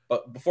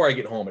 But before I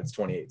get home, it's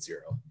 28-0.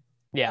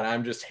 Yeah. And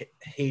I'm just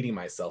hating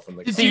myself in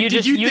the car.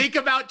 Did you think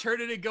about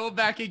turning and go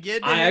back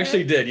again? I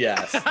actually did,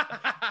 yes. And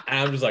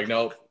I'm just like,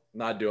 nope,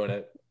 not doing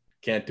it.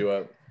 Can't do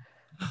it.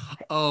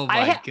 Oh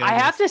my goodness. I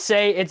have to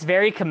say it's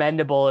very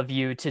commendable of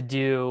you to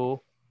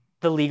do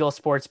the legal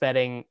sports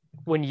betting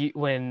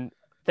when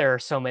there are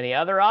so many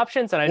other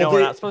options. And I know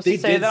we're not supposed to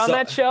say that on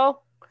that show.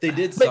 They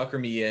did sucker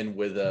me in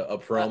with a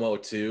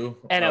promo too.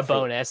 And a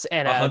bonus.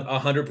 And a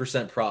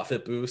 100%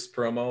 profit boost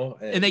promo.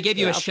 And they gave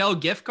you a Shell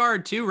gift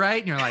card too, right?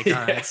 And you're like, all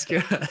right, it's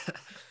good.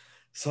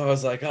 So I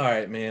was like, all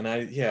right, man.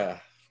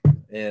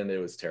 And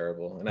it was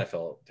terrible. And I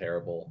felt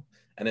terrible.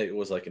 And it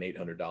was like an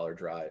 $800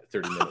 drive,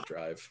 30-minute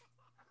drive.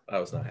 I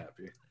was not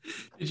happy.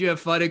 Did you have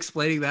fun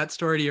explaining that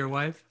story to your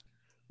wife?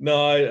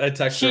 No, I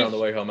texted her on the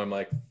way home. I'm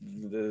like,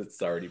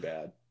 it's already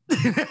bad.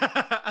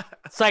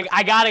 It's like,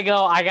 I gotta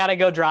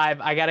go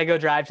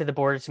drive to the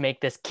border to make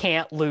this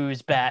can't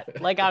lose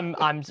bet. Like I'm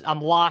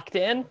locked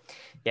in.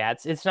 Yeah,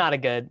 it's not a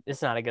good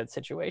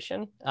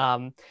situation.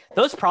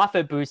 Those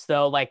profit boosts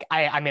though, like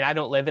I mean, I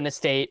don't live in a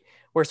state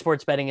where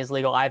sports betting is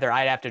legal either.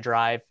 I'd have to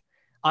drive.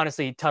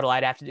 Honestly, Tuttle,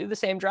 I'd have to do the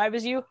same drive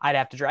as you. I'd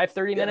have to drive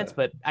 30 minutes,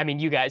 but I mean,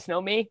 you guys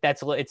know me.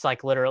 It's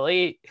like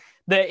literally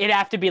it'd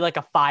have to be like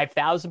a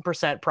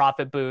 5,000%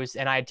 profit boost,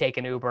 and I'd take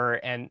an Uber,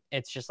 and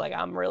it's just like,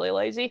 I'm really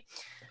lazy.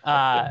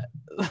 But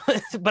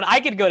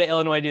I could go to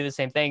Illinois and do the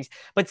same things.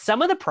 But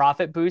some of the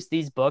profit boosts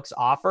these books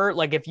offer,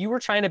 like if you were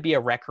trying to be a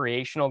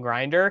recreational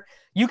grinder,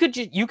 you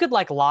could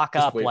like lock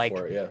up like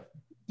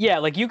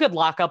like you could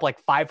lock up like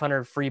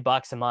 500 free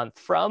bucks a month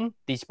from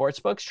these sports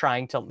books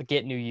trying to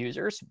get new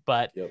users.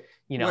 But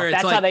you know, where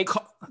that's like how they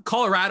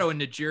Colorado and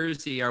New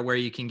Jersey are where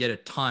you can get a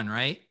ton,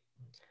 right?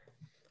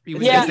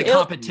 Yeah, the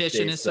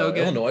competition is so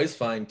good. Illinois is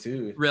fine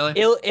too. Really?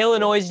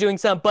 Illinois is doing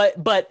some,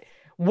 but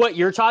what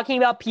you're talking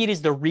about, Pete,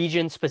 is the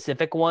region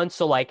specific one.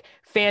 So like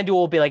FanDuel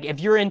will be like, if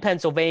you're in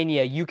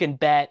Pennsylvania, you can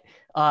bet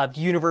the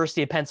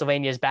University of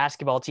Pennsylvania's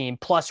basketball team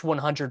plus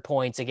 100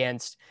 points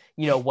against,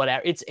 you know,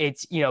 whatever.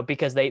 It's you know,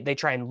 because they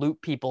try and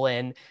loop people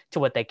in to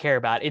what they care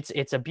about.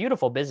 It's a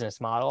beautiful business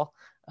model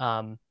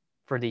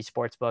for these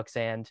sports books.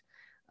 And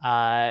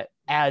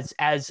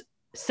as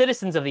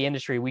citizens of the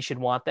industry, we should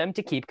want them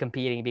to keep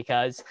competing,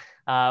 because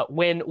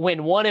when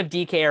one of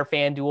DK or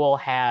FanDuel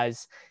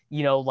has,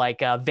 you know, like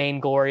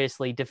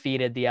vaingloriously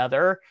defeated the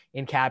other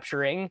in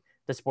capturing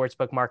the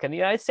sportsbook market in the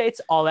United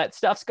States, all that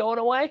stuff's going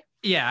away.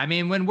 Yeah, I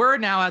mean, when we're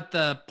now at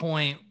the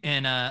point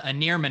in a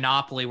near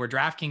monopoly where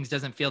DraftKings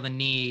doesn't feel the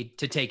need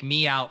to take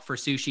me out for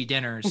sushi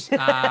dinners,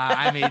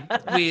 I mean,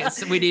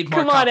 we need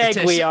more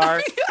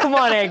competition. Come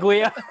on, Egg,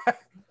 we are.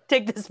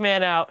 Take this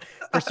man out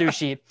for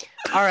sushi.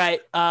 All right,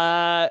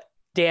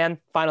 Dan,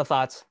 final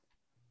thoughts.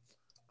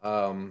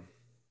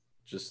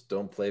 Just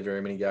don't play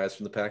very many guys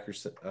from the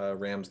Packers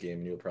Rams game,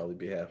 and you'll probably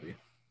be happy.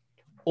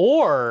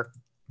 Or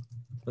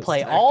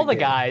play all the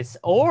guys,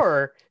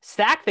 or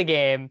stack the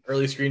game.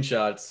 Early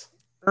screenshots.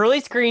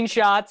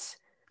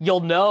 You'll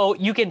know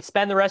you can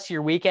spend the rest of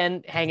your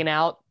weekend hanging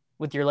out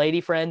with your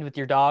lady friend, with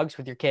your dogs,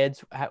 with your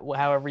kids,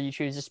 however you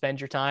choose to spend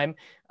your time.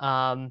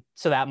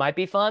 So that might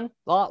be fun.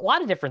 A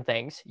lot of different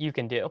things you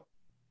can do.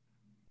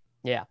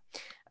 Yeah.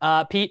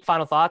 Pete,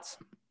 final thoughts?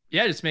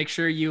 Yeah, just make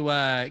sure you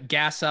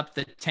gas up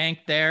the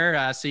tank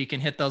there so you can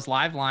hit those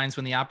live lines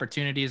when the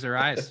opportunities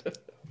arise.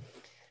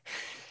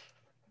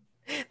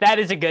 That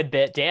is a good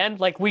bit, Dan.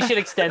 Like, we should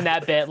extend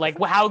that bit. Like,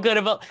 how good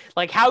of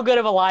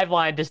a live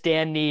line does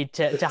Dan need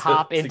to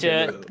hop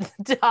into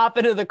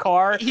the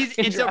car?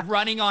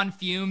 Running on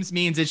fumes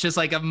means it's just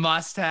like a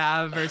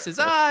must-have versus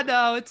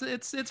no,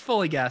 it's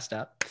fully gassed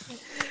up.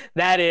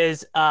 That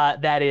is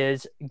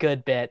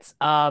good bits.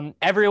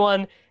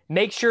 Everyone,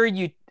 make sure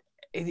you.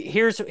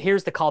 Here's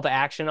the call to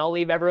action I'll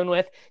leave everyone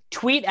with.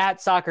 Tweet at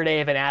Soccer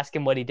Dave and ask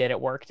him what he did at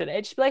work today.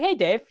 Just be like, hey,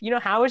 Dave, you know,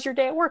 how was your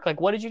day at work? Like,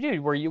 what did you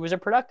do? Was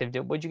it productive?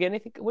 What'd you get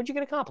anything? What'd you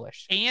get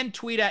accomplished? And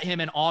tweet at him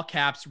in all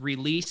caps,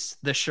 release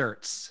the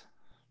shirts.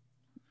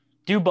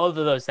 Do both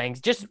of those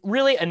things. Just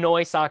really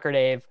annoy Soccer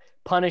Dave,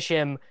 punish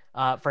him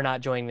for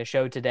not joining the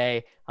show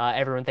today.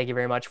 Everyone, thank you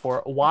very much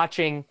for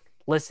watching,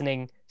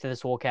 listening to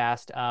this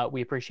Swolecast. We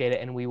appreciate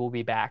it, and we will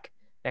be back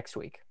next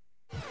week.